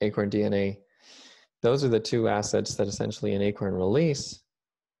folder, Acorn DNA. Those are the 2 assets that essentially in Acorn release,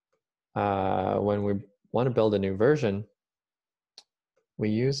 when we want to build a new version, we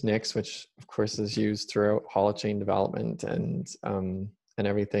use Nix, which of course is used throughout Holochain development and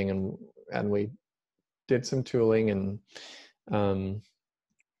everything, and we did some tooling and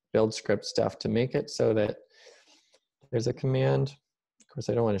build script stuff to make it so that there's a command. Of course,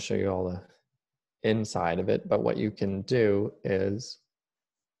 I don't want to show you all the inside of it, but what you can do is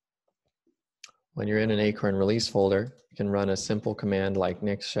when you're in an Acorn release folder, you can run a simple command like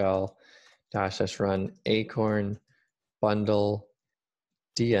nix shell -- run acorn bundle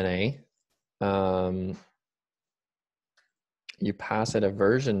DNA. You pass it a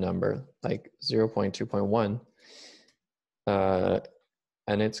version number like 0.2.1,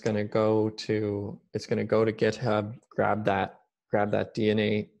 and it's going to go to GitHub, grab that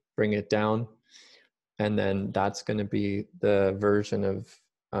DNA, bring it down, and then that's going to be the version of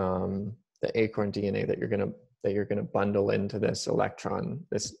the Acorn DNA that you're going to bundle into this Electron,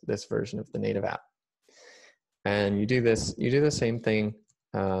 this version of the native app. And you do the same thing.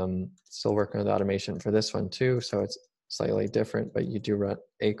 Still working with automation for this one too, so it's slightly different, but you do run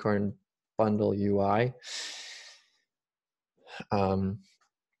Acorn bundle UI. And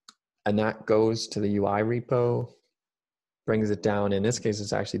that goes to the UI repo, brings it down. In this case,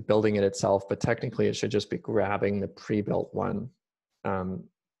 it's actually building it itself, but technically it should just be grabbing the pre-built one.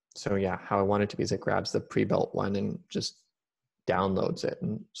 So yeah, how I want it to be is it grabs the pre-built one and just downloads it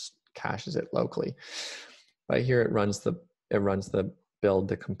and caches it locally. But here it runs the build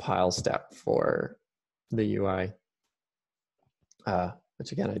the compile step for the UI,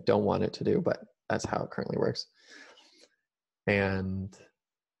 which again, I don't want it to do, but that's how it currently works. And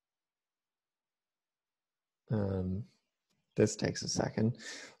this takes a second.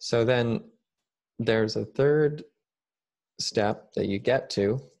 So then there's a third step that you get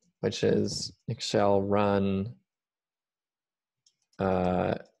to, which is nix shell run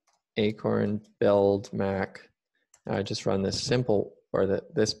acorn build mac. I just run this simple, or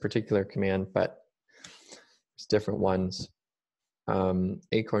this particular command, but there's different ones.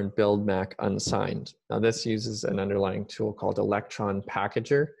 Acorn build mac unsigned. Now this uses an underlying tool called Electron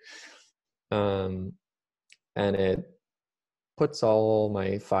packager, and it puts all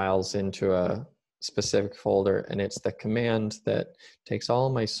my files into a specific folder, and it's the command that takes all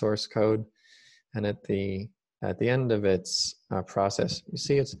my source code, and at the end of its process, you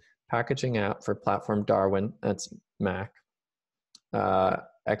see it's packaging app for platform Darwin, that's Mac,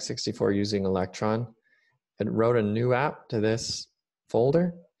 x64 using Electron, it wrote a new app to this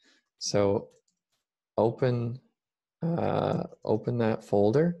folder. So open that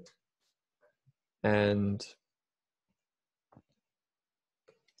folder, and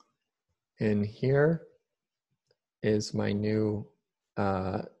in here is my new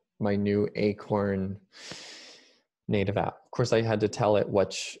Acorn native app. Of course, I had to tell it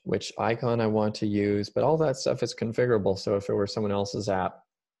which icon I want to use, but all that stuff is configurable. So if it were someone else's app,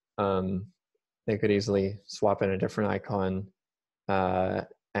 they could easily swap in a different icon.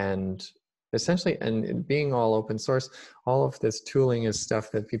 And essentially, and being all open source, all of this tooling is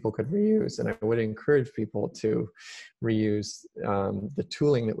stuff that people could reuse. And I would encourage people to reuse the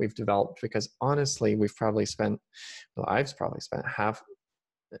tooling that we've developed, because honestly, I've probably spent half,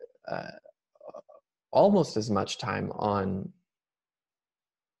 almost as much time on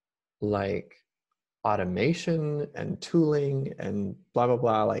like automation and tooling and blah, blah,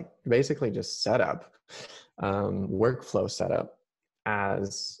 blah, like basically just setup, workflow setup,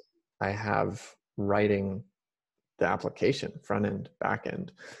 as I have writing the application, front end, back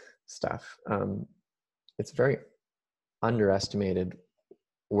end stuff. It's very underestimated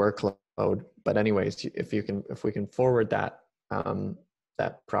workload, but anyways, if we can forward that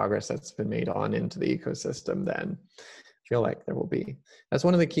that progress that's been made on into the ecosystem, then I feel like there will be. That's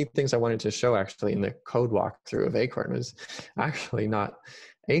one of the key things I wanted to show actually in the code walkthrough of Acorn, was actually not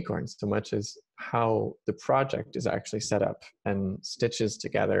Acorn so much as how the project is actually set up and stitches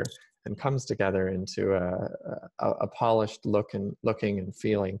together and comes together into a polished looking and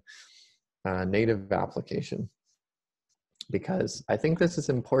feeling native application. Because I think this is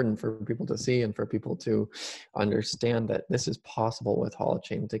important for people to see and for people to understand that this is possible with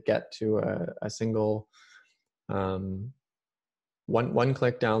Holochain, to get to a single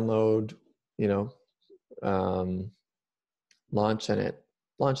one-click download, you know, launch and it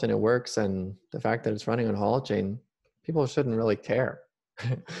works. And the fact that it's running on Holochain, people shouldn't really care.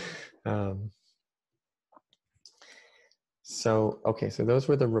 So, okay, so those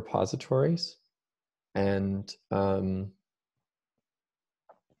were the repositories. And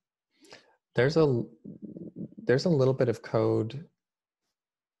there's a little bit of code,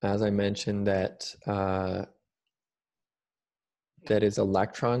 as I mentioned, that that is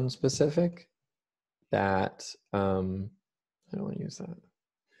Electron specific, that I don't want to use that.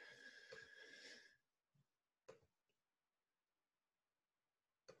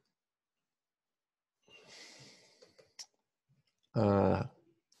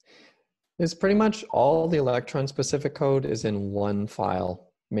 It's pretty much all the Electron specific code is in one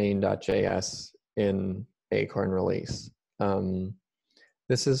file, main.js in Acorn release.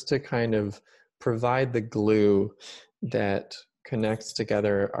 This is to kind of provide the glue that connects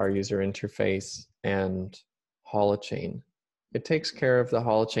together our user interface and Holochain. It takes care of the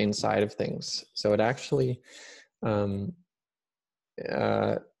Holochain side of things. So it actually,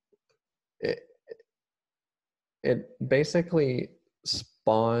 it basically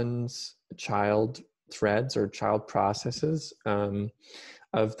spawns child threads or child processes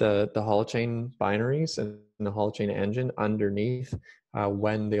of the Holochain binaries and the Holochain engine underneath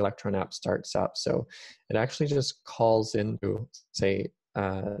when the Electron app starts up. So it actually just calls into, say,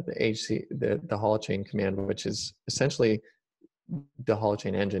 the Holochain command, which is essentially the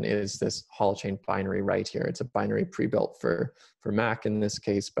Holochain engine is this Holochain binary right here. It's a binary pre-built for Mac in this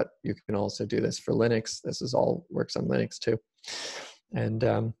case, but you can also do this for Linux. This is all works on Linux too. And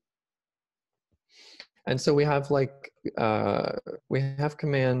so we have we have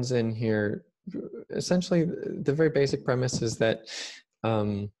commands in here. Essentially, the very basic premise is that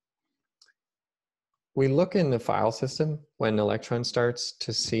we look in the file system when Electron starts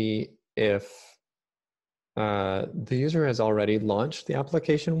to see if the user has already launched the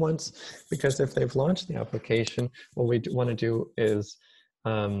application once, because if they've launched the application, what we want to do is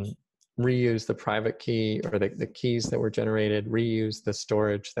reuse the private key or the keys that were generated, reuse the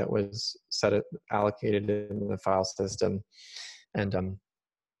storage that was allocated in the file system, and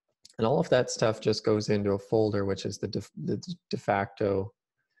all of that stuff just goes into a folder, which is the de facto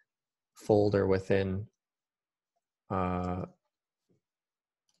folder within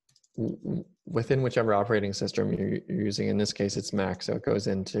whichever operating system you're using. In this case, it's Mac, so it goes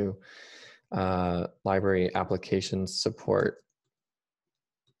into library applications support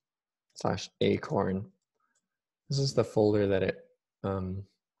 /acorn. This is the folder that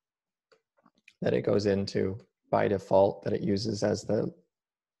it goes into by default, that it uses as the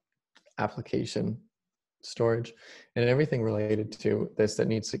application storage, and everything related to this that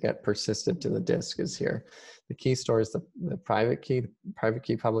needs to get persisted to the disk is here. The key stores the private key, public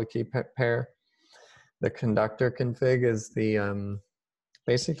key pair. The conductor config is the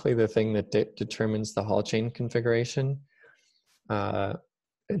basically the thing that determines the Holochain configuration. It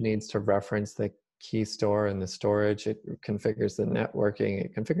needs to reference the key store and the storage. It configures the networking.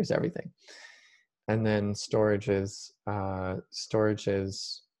 It configures everything. And then storage is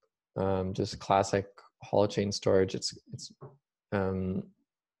just classic Holochain storage.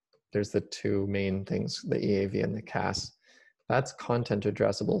 There's the two main things, the EAV and the CAS. That's content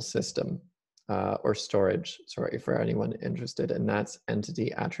addressable system or storage, sorry, for anyone interested, and that's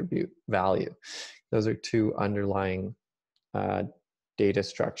entity attribute value. Those are two underlying data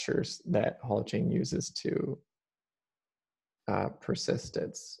structures that Holochain uses to persist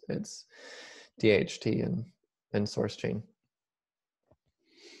its DHT and source chain.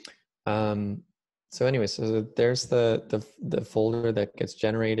 So anyway, so there's the folder that gets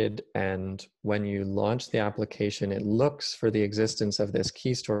generated, and when you launch the application, it looks for the existence of this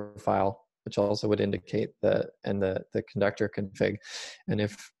key store file, which also would indicate the conductor config. And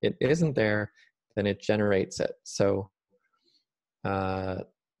if it isn't there, then it generates it. So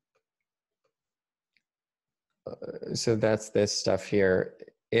so that's this stuff here.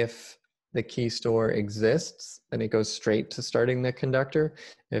 If the key store exists, then it goes straight to starting the conductor.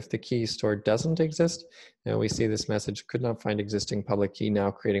 If the key store doesn't exist, then we see this message, could not find existing public key, now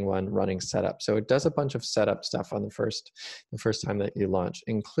creating one, running setup. So it does a bunch of setup stuff on the first time that you launch,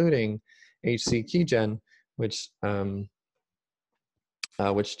 including HC keygen, which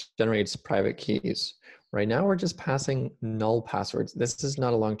generates private keys. Right now, we're just passing null passwords. This is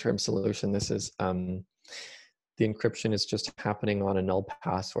not a long-term solution. This is the encryption is just happening on a null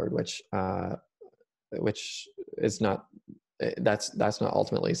password, which is not, that's not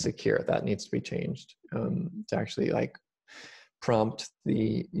ultimately secure. That needs to be changed to actually like prompt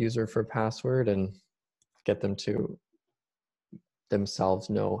the user for password and get them to themselves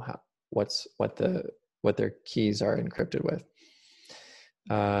know what their keys are encrypted with.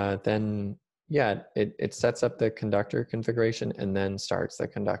 Then yeah, it sets up the conductor configuration and then starts the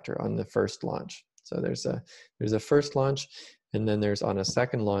conductor on the first launch. So there's a first launch, and then there's on a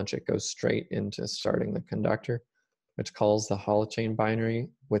second launch, it goes straight into starting the conductor, which calls the Holochain binary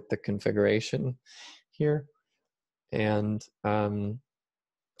with the configuration here. And then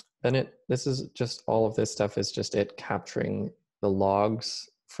this is just, all of this stuff is just it capturing the logs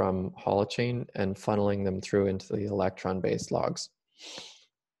from Holochain and funneling them through into the Electron-based logs.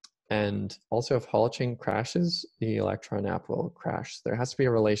 And also, if Holochain crashes, the Electron app will crash. There has to be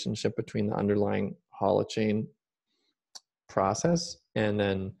a relationship between the underlying Holochain process and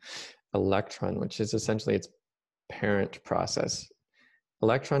then Electron, which is essentially its parent process.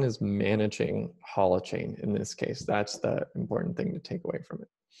 Electron is managing Holochain in this case. That's the important thing to take away from it.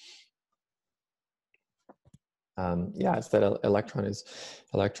 Yeah, it's that Electron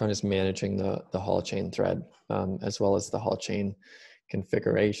is managing the Holochain thread as well as the Holochain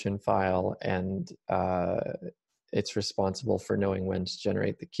configuration file, and it's responsible for knowing when to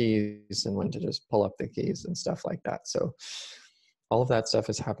generate the keys and when to just pull up the keys and stuff like that. So all of that stuff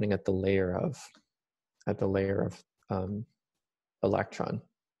is happening at the layer of Electron.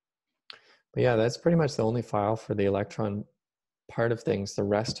 But yeah, that's pretty much the only file for the Electron part of things. The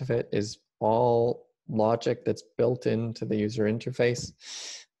rest of it is all logic that's built into the user interface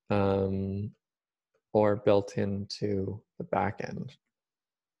or built into the backend.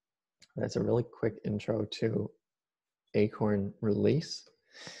 That's a really quick intro to Acorn release.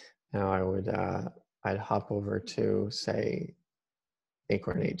 Now I'd hop over to, say,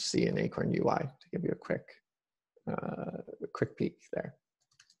 acorn-hc and acorn UI to give you a quick peek there.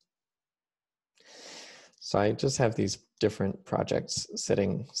 So I just have these different projects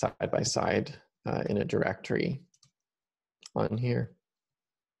sitting side by side in a directory on here.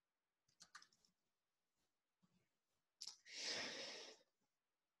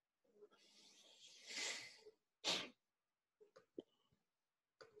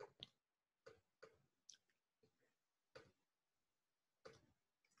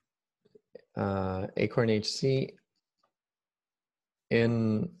 Acorn-hc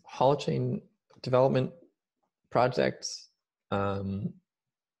in Holochain development projects,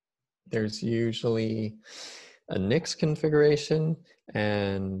 there's usually a Nix configuration,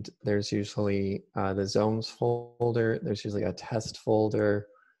 and there's usually the zones folder. There's usually a test folder,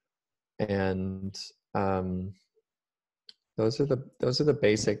 and those are the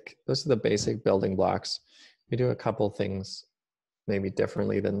basic building blocks. We do a couple things maybe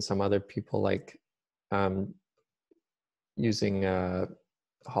differently than some other people, like using a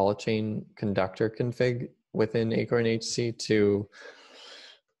Holochain conductor config within acorn-hc to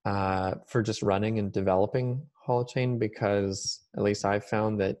for just running and developing Holochain, because at least I've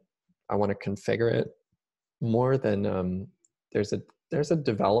found that I want to configure it more than there's there's a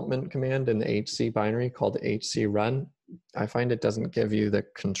development command in the HC binary called HC run. I find it doesn't give you the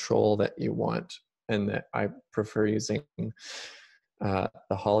control that you want, and that I prefer using the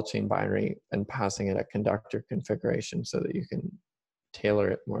Holochain binary and passing it a conductor configuration so that you can tailor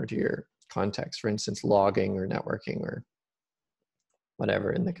it more to your context. For instance, logging or networking or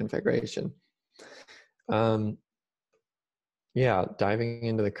whatever in the configuration. Yeah, diving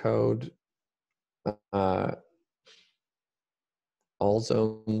into the code. All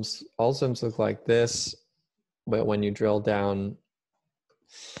zones look like this, but when you drill down,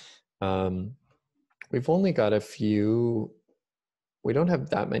 we've only got a few. We don't have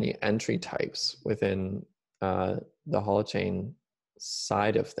that many entry types within the Holochain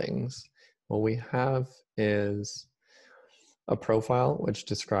side of things. What we have is a profile, which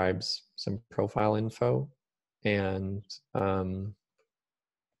describes some profile info, and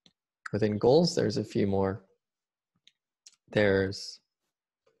within goals, there's a few more. There's,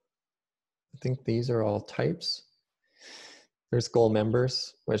 I think these are all types. There's goal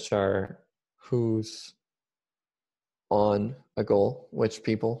members, which are who's on a goal, which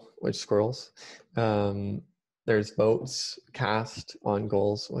people, which squirrels. There's votes cast on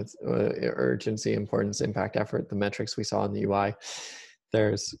goals with urgency, importance, impact, effort, the metrics we saw in the UI.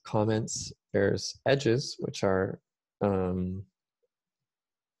 There's comments, there's edges, which are,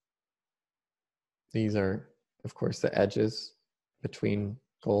 these are, of course, the edges between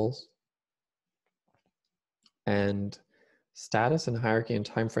goals. And status and hierarchy and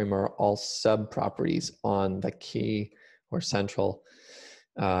time frame are all sub-properties on the key or central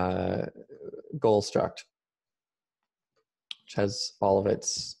goal struct, which has all of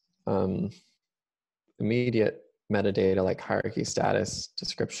its immediate metadata like hierarchy, status,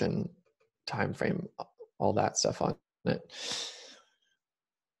 description, time frame, all that stuff on it.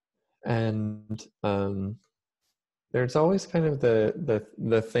 And there's always kind of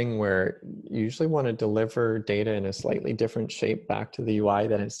the thing where you usually want to deliver data in a slightly different shape back to the UI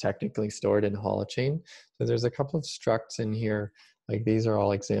than it's technically stored in Holochain. So there's a couple of structs in here, like these are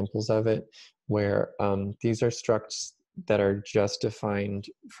all examples of it, where these are structs that are just defined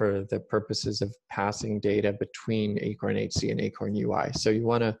for the purposes of passing data between acorn-hc and acorn UI. So you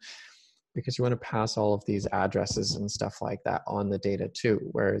want to, because you want to pass all of these addresses and stuff like that on the data too,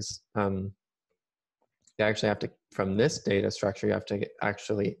 whereas you actually have to, from this data structure, you have to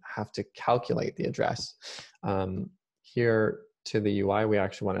actually have to calculate the address. Here to the UI, we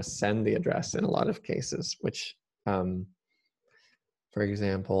actually want to send the address in a lot of cases, which, for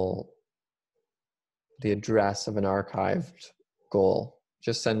example, the address of an archived goal,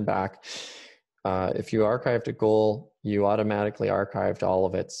 just send back. If you archived a goal, you automatically archived all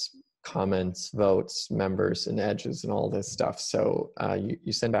of its comments, votes, members, and edges, and all this stuff. So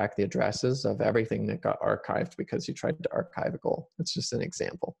you send back the addresses of everything that got archived because you tried to archive a goal. It's just an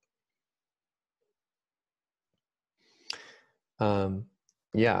example.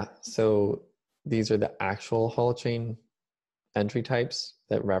 Yeah, so these are the actual Holochain entry types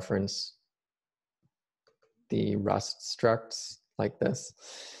that reference the Rust structs like this.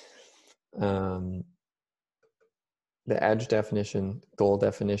 The edge definition, goal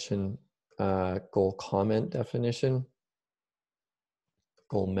definition, goal comment definition,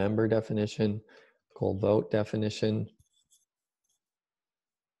 goal member definition, goal vote definition.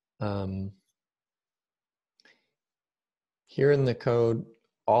 Here in the code,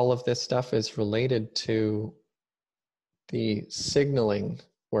 all of this stuff is related to the signaling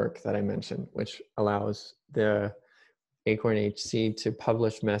work that I mentioned, which allows the acorn-hc to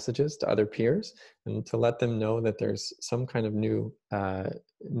publish messages to other peers and to let them know that there's some kind of new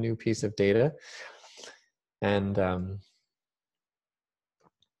piece of data. And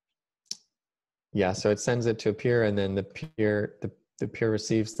yeah, so it sends it to a peer, and then the peer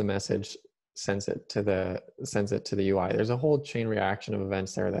receives the message, sends it to the UI. There's a whole chain reaction of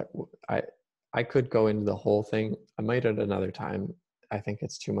events there that I could go into the whole thing. I might at another time. I think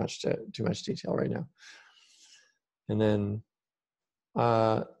it's too much detail right now. And then,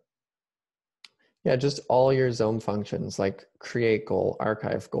 yeah, just all your zone functions like create goal,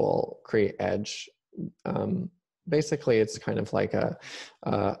 archive goal, create edge. Basically, it's kind of like a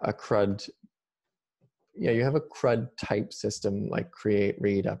CRUD. Yeah, you have a CRUD type system like create,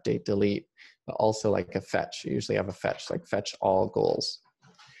 read, update, delete, but also like a fetch. You usually have a fetch, like fetch all goals.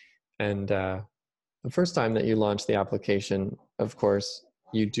 And the first time that you launch the application, of course,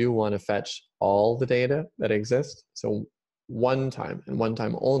 you do want to fetch all the data that exists. So one time and one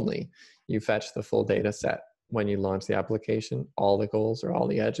time only, you fetch the full data set when you launch the application, all the goals or all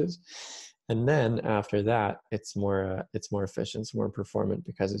the edges. And then after that, it's more efficient, it's more performant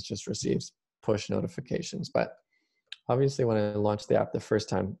because it just receives push notifications. But obviously when I launched the app the first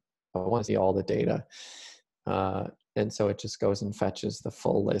time, I want to see all the data. And so it just goes and fetches the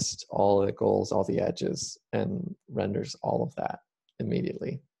full list, all the goals, all the edges, and renders all of that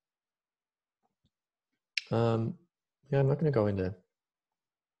immediately. Yeah, I'm not going to go into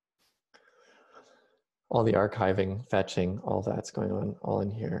all the archiving, fetching, all that's going on all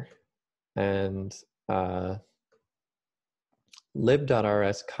in here. And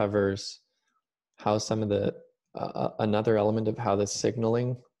lib.rs covers how some of the, another element of how the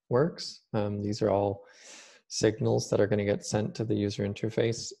signaling works. These are all signals that are going to get sent to the user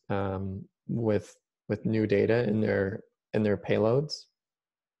interface with new data in their payloads.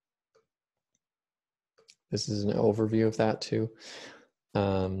 This is an overview of that too.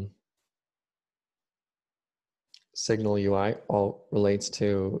 Signal UI all relates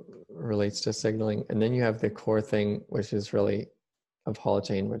to signaling, and then you have the core thing, which is really of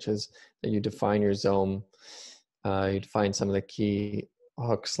Holochain, which is that you define your zone. You define some of the key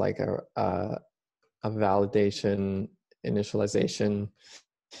hooks like a validation, initialization,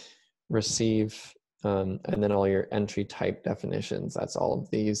 receive, and then all your entry type definitions. That's all of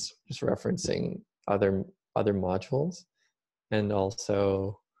these, just referencing other modules, and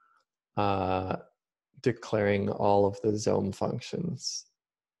also declaring all of the zone functions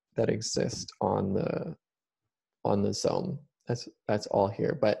that exist on the zone. That's all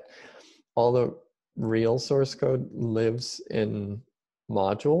here, but all the real source code lives in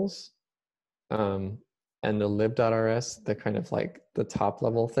modules. And the lib.rs, the kind of like the top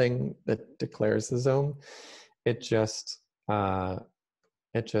level thing that declares the zone, it just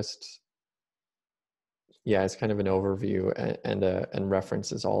yeah, it's kind of an overview and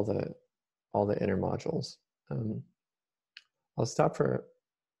references all the inner modules. I'll stop for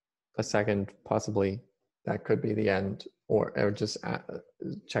a second, possibly that could be the end, or just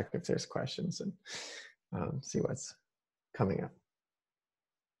check if there's questions and see what's coming up.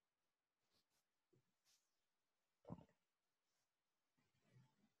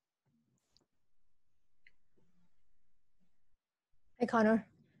 Hi, Connor.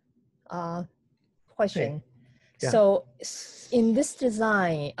 Question. Hey. Yeah. So in this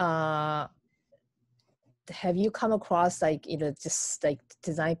design, have you come across like either just like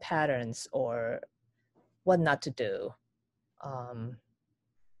design patterns or what not to do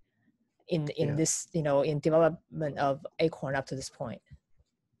in this, in development of Acorn up to this point?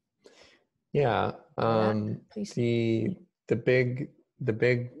 Yeah. Please. The big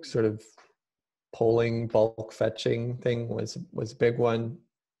sort of polling bulk fetching thing was a big one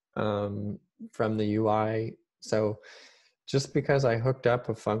from the UI. So just because I hooked up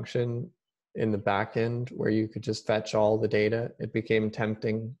a function in the back end where you could just fetch all the data, it became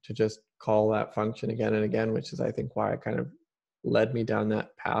tempting to just call that function again and again, which is I think why it kind of led me down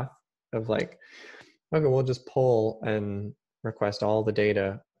that path of like, okay, we'll just pull and request all the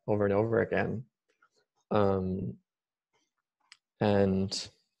data over and over again. And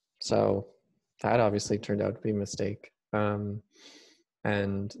so that obviously turned out to be a mistake. And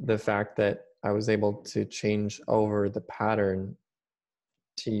the fact that I was able to change over the pattern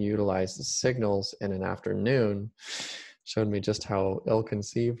to utilize the signals in an afternoon showed me just how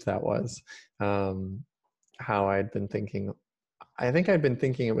ill-conceived that was. How I'd been thinking, I think I'd been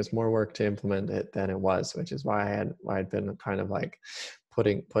thinking it was more work to implement it than it was, which is why I'd been kind of like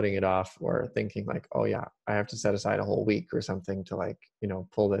putting it off, or thinking like, oh yeah, I have to set aside a whole week or something to like,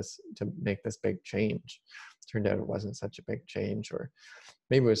 pull this, to make this big change. Turned out it wasn't such a big change, or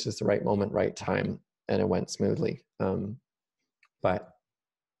maybe it was just the right moment, right time, and it went smoothly. But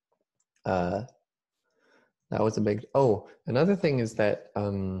that was a big, another thing is that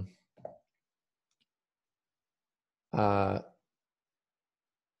in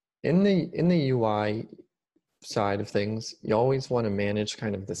the UI side of things, you always want to manage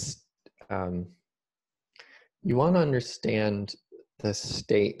kind of this, you want to understand the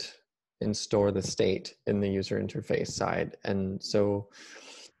state and store the state in the user interface side. And so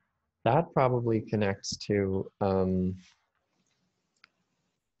that probably connects to,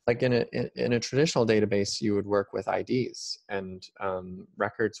 like in a traditional database, you would work with IDs, and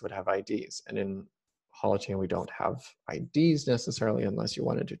records would have IDs. And in Holochain, we don't have IDs necessarily unless you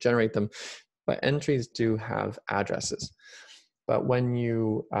wanted to generate them, but entries do have addresses. But when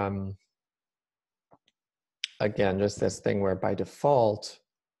you, again, just this thing where by default,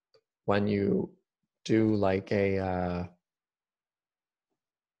 when you do like a,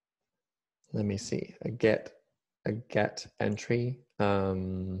 let me see, a get entry,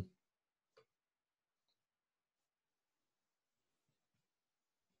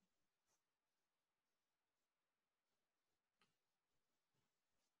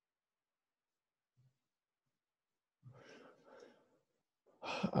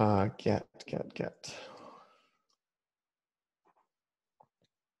 Get.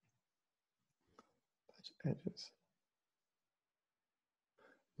 Edges.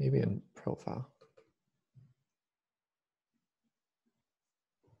 Maybe in profile.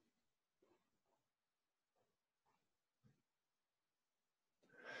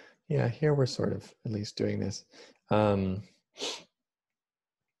 Yeah, here we're sort of at least doing this.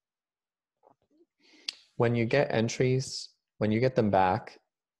 When you get entries, when you get them back,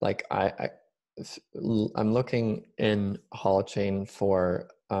 like I'm looking in Holochain for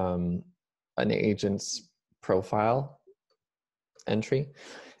an agent's profile entry,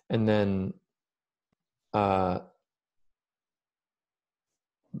 and then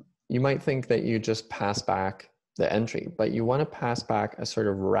you might think that you just pass back the entry, but you want to pass back a sort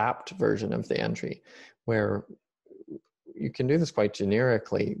of wrapped version of the entry, where you can do this quite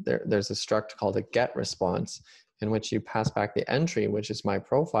generically. There's a struct called a get response, in which you pass back the entry, which is my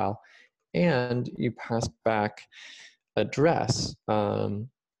profile, and you pass back address,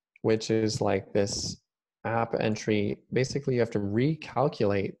 which is like this app entry. Basically, you have to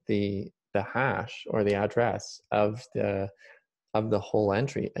recalculate the hash or the address of the whole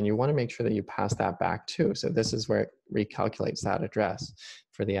entry, and you want to make sure that you pass that back too. So this is where it recalculates that address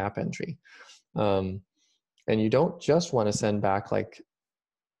for the app entry. And you don't just want to send back like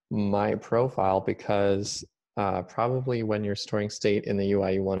my profile, because probably when you're storing state in the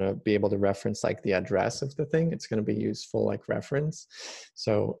UI, you want to be able to reference like the address of the thing. It's going to be useful like reference.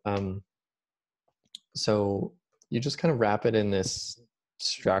 So so you just kind of wrap it in this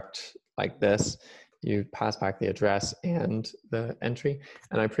struct like this. You pass back the address and the entry,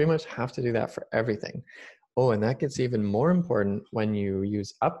 and I pretty much have to do that for everything. Oh, and that gets even more important when you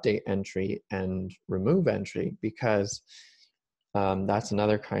use update entry and remove entry, because that's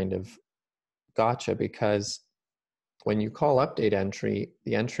another kind of gotcha, because when you call update entry,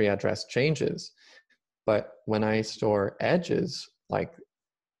 the entry address changes. But when I store edges like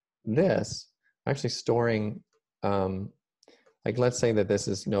this, I'm actually storing, like let's say that this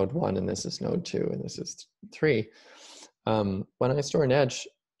is node 1 and this is node 2 and this is 3. When I store an edge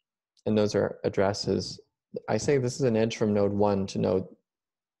and those are addresses, I say this is an edge from node 1 to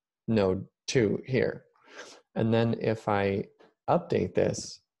node 2 here. And then if I update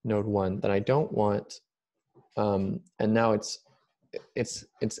this node 1, then I don't want, and now its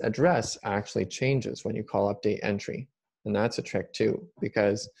address actually changes when you call update entry. And that's a trick too,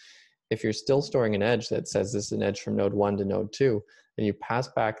 because if you're still storing an edge that says this is an edge from node 1 to node 2, and you pass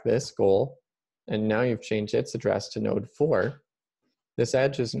back this goal, and now you've changed its address to node 4, this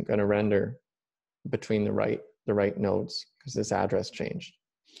edge isn't going to render between the right nodes because this address changed.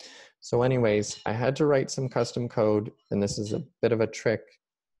 So anyways, I had to write some custom code, and this is a bit of a trick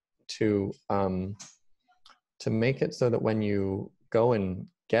to make it so that when you go and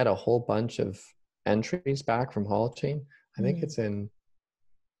get a whole bunch of entries back from Holochain, I think it's in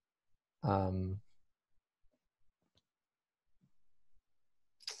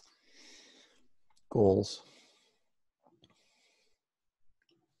goals.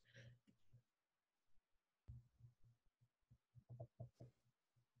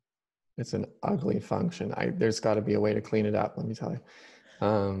 It's an ugly function. There's got to be a way to clean it up, let me tell you.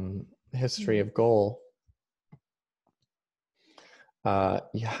 History of goal.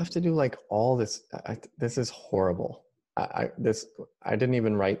 You have to do like all this. This is horrible. I didn't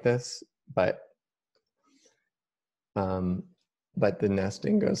even write this, but the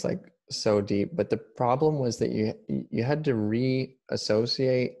nesting goes like so deep. But the problem was that you had to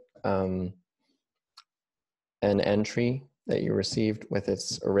reassociate an entry that you received with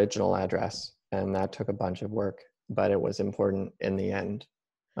its original address, and that took a bunch of work, but it was important in the end.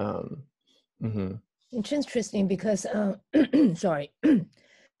 It's interesting because sorry,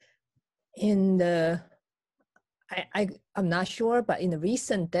 in the I'm not sure, but in the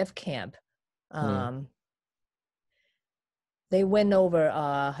recent dev camp, they went over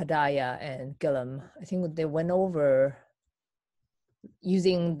Hadaya and Gillum. I think they went over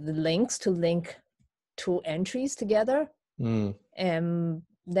using the links to link two entries together, and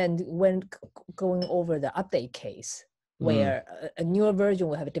then when going over the update case, where a newer version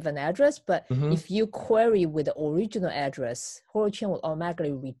will have a different address, but if you query with the original address, Holochain will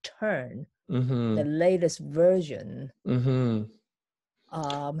automatically return the latest version. And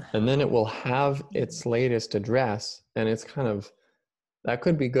then it will have its latest address, and it's kind of, that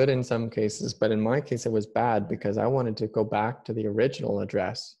could be good in some cases, but in my case it was bad because I wanted to go back to the original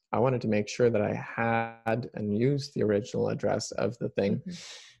address. I wanted to make sure that I had and used the original address of the thing.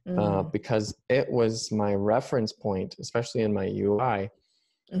 Because it was my reference point, especially in my UI,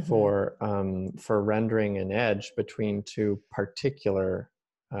 for rendering an edge between two particular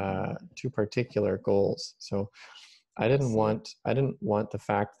particular goals. So I didn't want the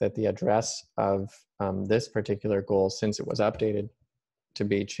fact that the address of this particular goal, since it was updated, to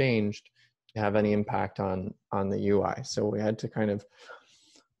be changed to have any impact on the UI. So we had to kind of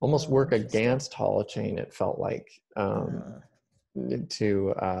almost work against Holochain, it felt like,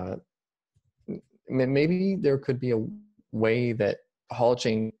 to maybe there could be a way that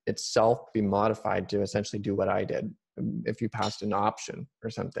Holochain itself be modified to essentially do what I did. If you passed an option or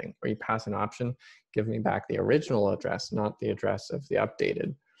something, or you pass an option, give me back the original address, not the address of the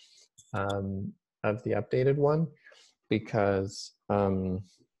updated one, because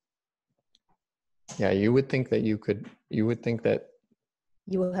yeah, you would think that you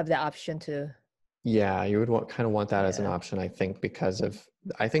will have the option to. Yeah, you would kind of want that as an option, I think, because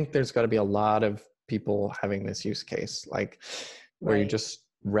I think there's got to be a lot of people having this use case, like where you just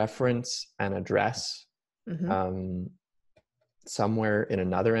reference an address somewhere in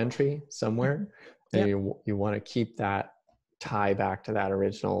another entry somewhere, and you want to keep that tie back to that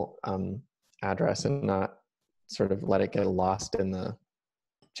original address and not sort of let it get lost in the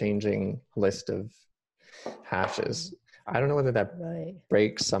changing list of hashes. I don't know whether that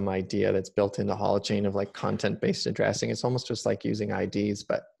breaks some idea that's built into Holochain of like content-based addressing. It's almost just like using IDs,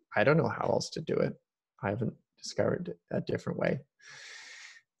 but I don't know how else to do it. I haven't discovered a different way.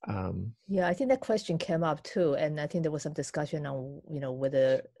 Yeah, I think that question came up too, and I think there was some discussion on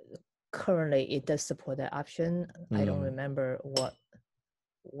whether currently it does support that option. I don't remember what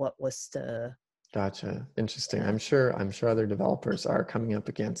was the. Gotcha. Interesting. I'm sure other developers are coming up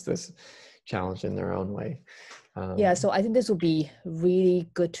against this challenge in their own way. Yeah, so I think this will be really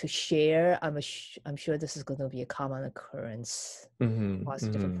good to share. I'm sure this is going to be a common occurrence across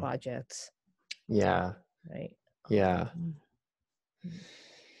different projects. Yeah. Right. Yeah.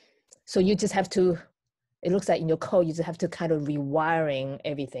 So you just have to. It looks like in your code, you just have to kind of rewiring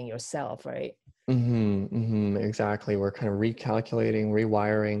everything yourself, right? Exactly. We're kind of recalculating,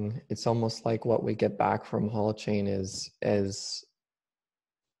 rewiring. It's almost like what we get back from Holochain is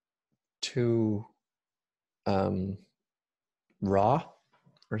too raw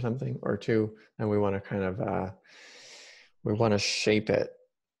or something, and we want to kind of we want to shape it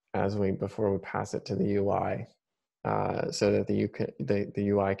before we pass it to the UI, so that the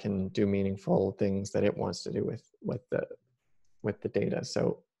UI can do meaningful things that it wants to do with the data.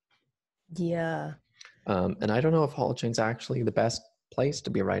 So yeah. And I don't know if Holochain's actually the best place to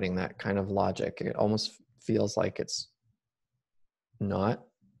be writing that kind of logic. It almost feels like it's not.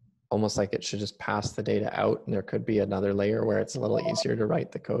 Almost like it should just pass the data out, and there could be another layer where it's a little easier to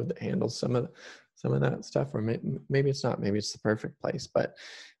write the code that handles some of that stuff. Or maybe it's not. Maybe it's the perfect place, but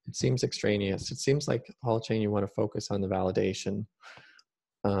it seems extraneous. It seems like Holochain, you want to focus on the validation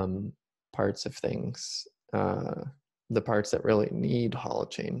parts of things, the parts that really need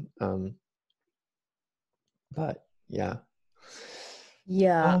Holochain. But yeah.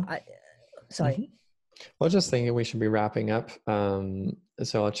 Sorry. Well, just thinking we should be wrapping up.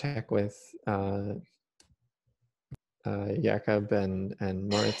 So I'll check with Jakob and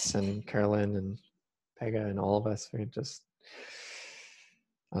Moritz and Carolyn and Pega and all of us. We just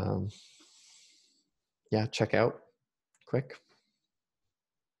check out quick.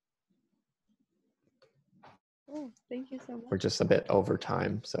 Oh, thank you so much. We're just a bit over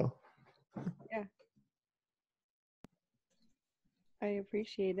time, so. Yeah. I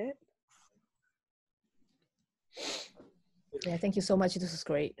appreciate it. Yeah, thank you so much. This was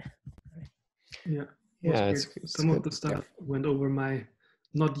great. Yeah. Yeah, some of the stuff went over my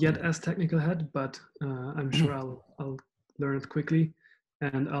not yet as technical head, but I'm sure I'll learn it quickly,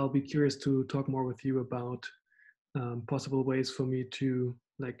 and I'll be curious to talk more with you about possible ways for me to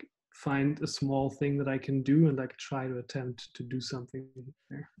like find a small thing that I can do and like try to attempt to do something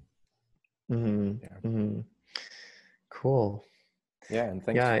there. Cool. Yeah, and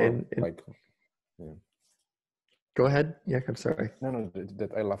thanks for Go ahead. Yeah, I'm sorry. No,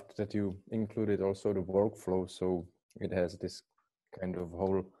 that I loved that you included also the workflow, so it has this kind of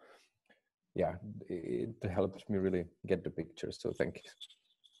whole. Yeah, it helped me really get the picture. So thank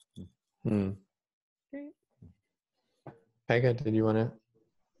you. Great. Pega, did you want to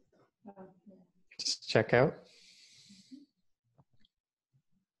just check out?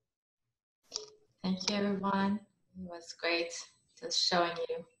 Thank you, everyone. It was great just showing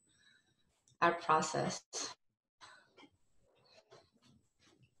you our process.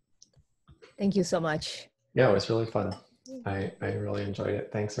 Thank you so much. Yeah, it was really fun. I really enjoyed it.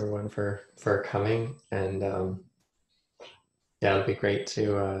 Thanks everyone for coming, and yeah, it'll be great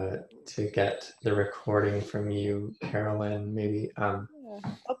to get the recording from you, Carolyn. Maybe I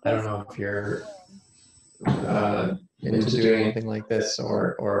don't know if you're into doing anything like this,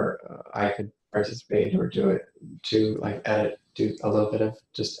 or I could participate or do it to like do a little bit of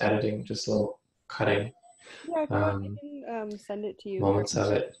just editing, just a little cutting Yeah, if you want, I can send it to you. moments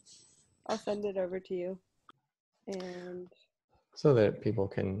of it, I'll send it over to you. And so that people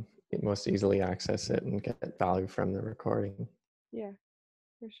can most easily access it and get value from the recording. yeah,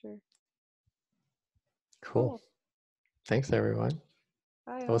 for sure. Cool. Thanks, everyone.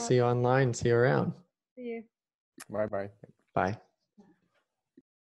 Bye, We'll all. see you online. See you around. See you. Bye bye. Bye.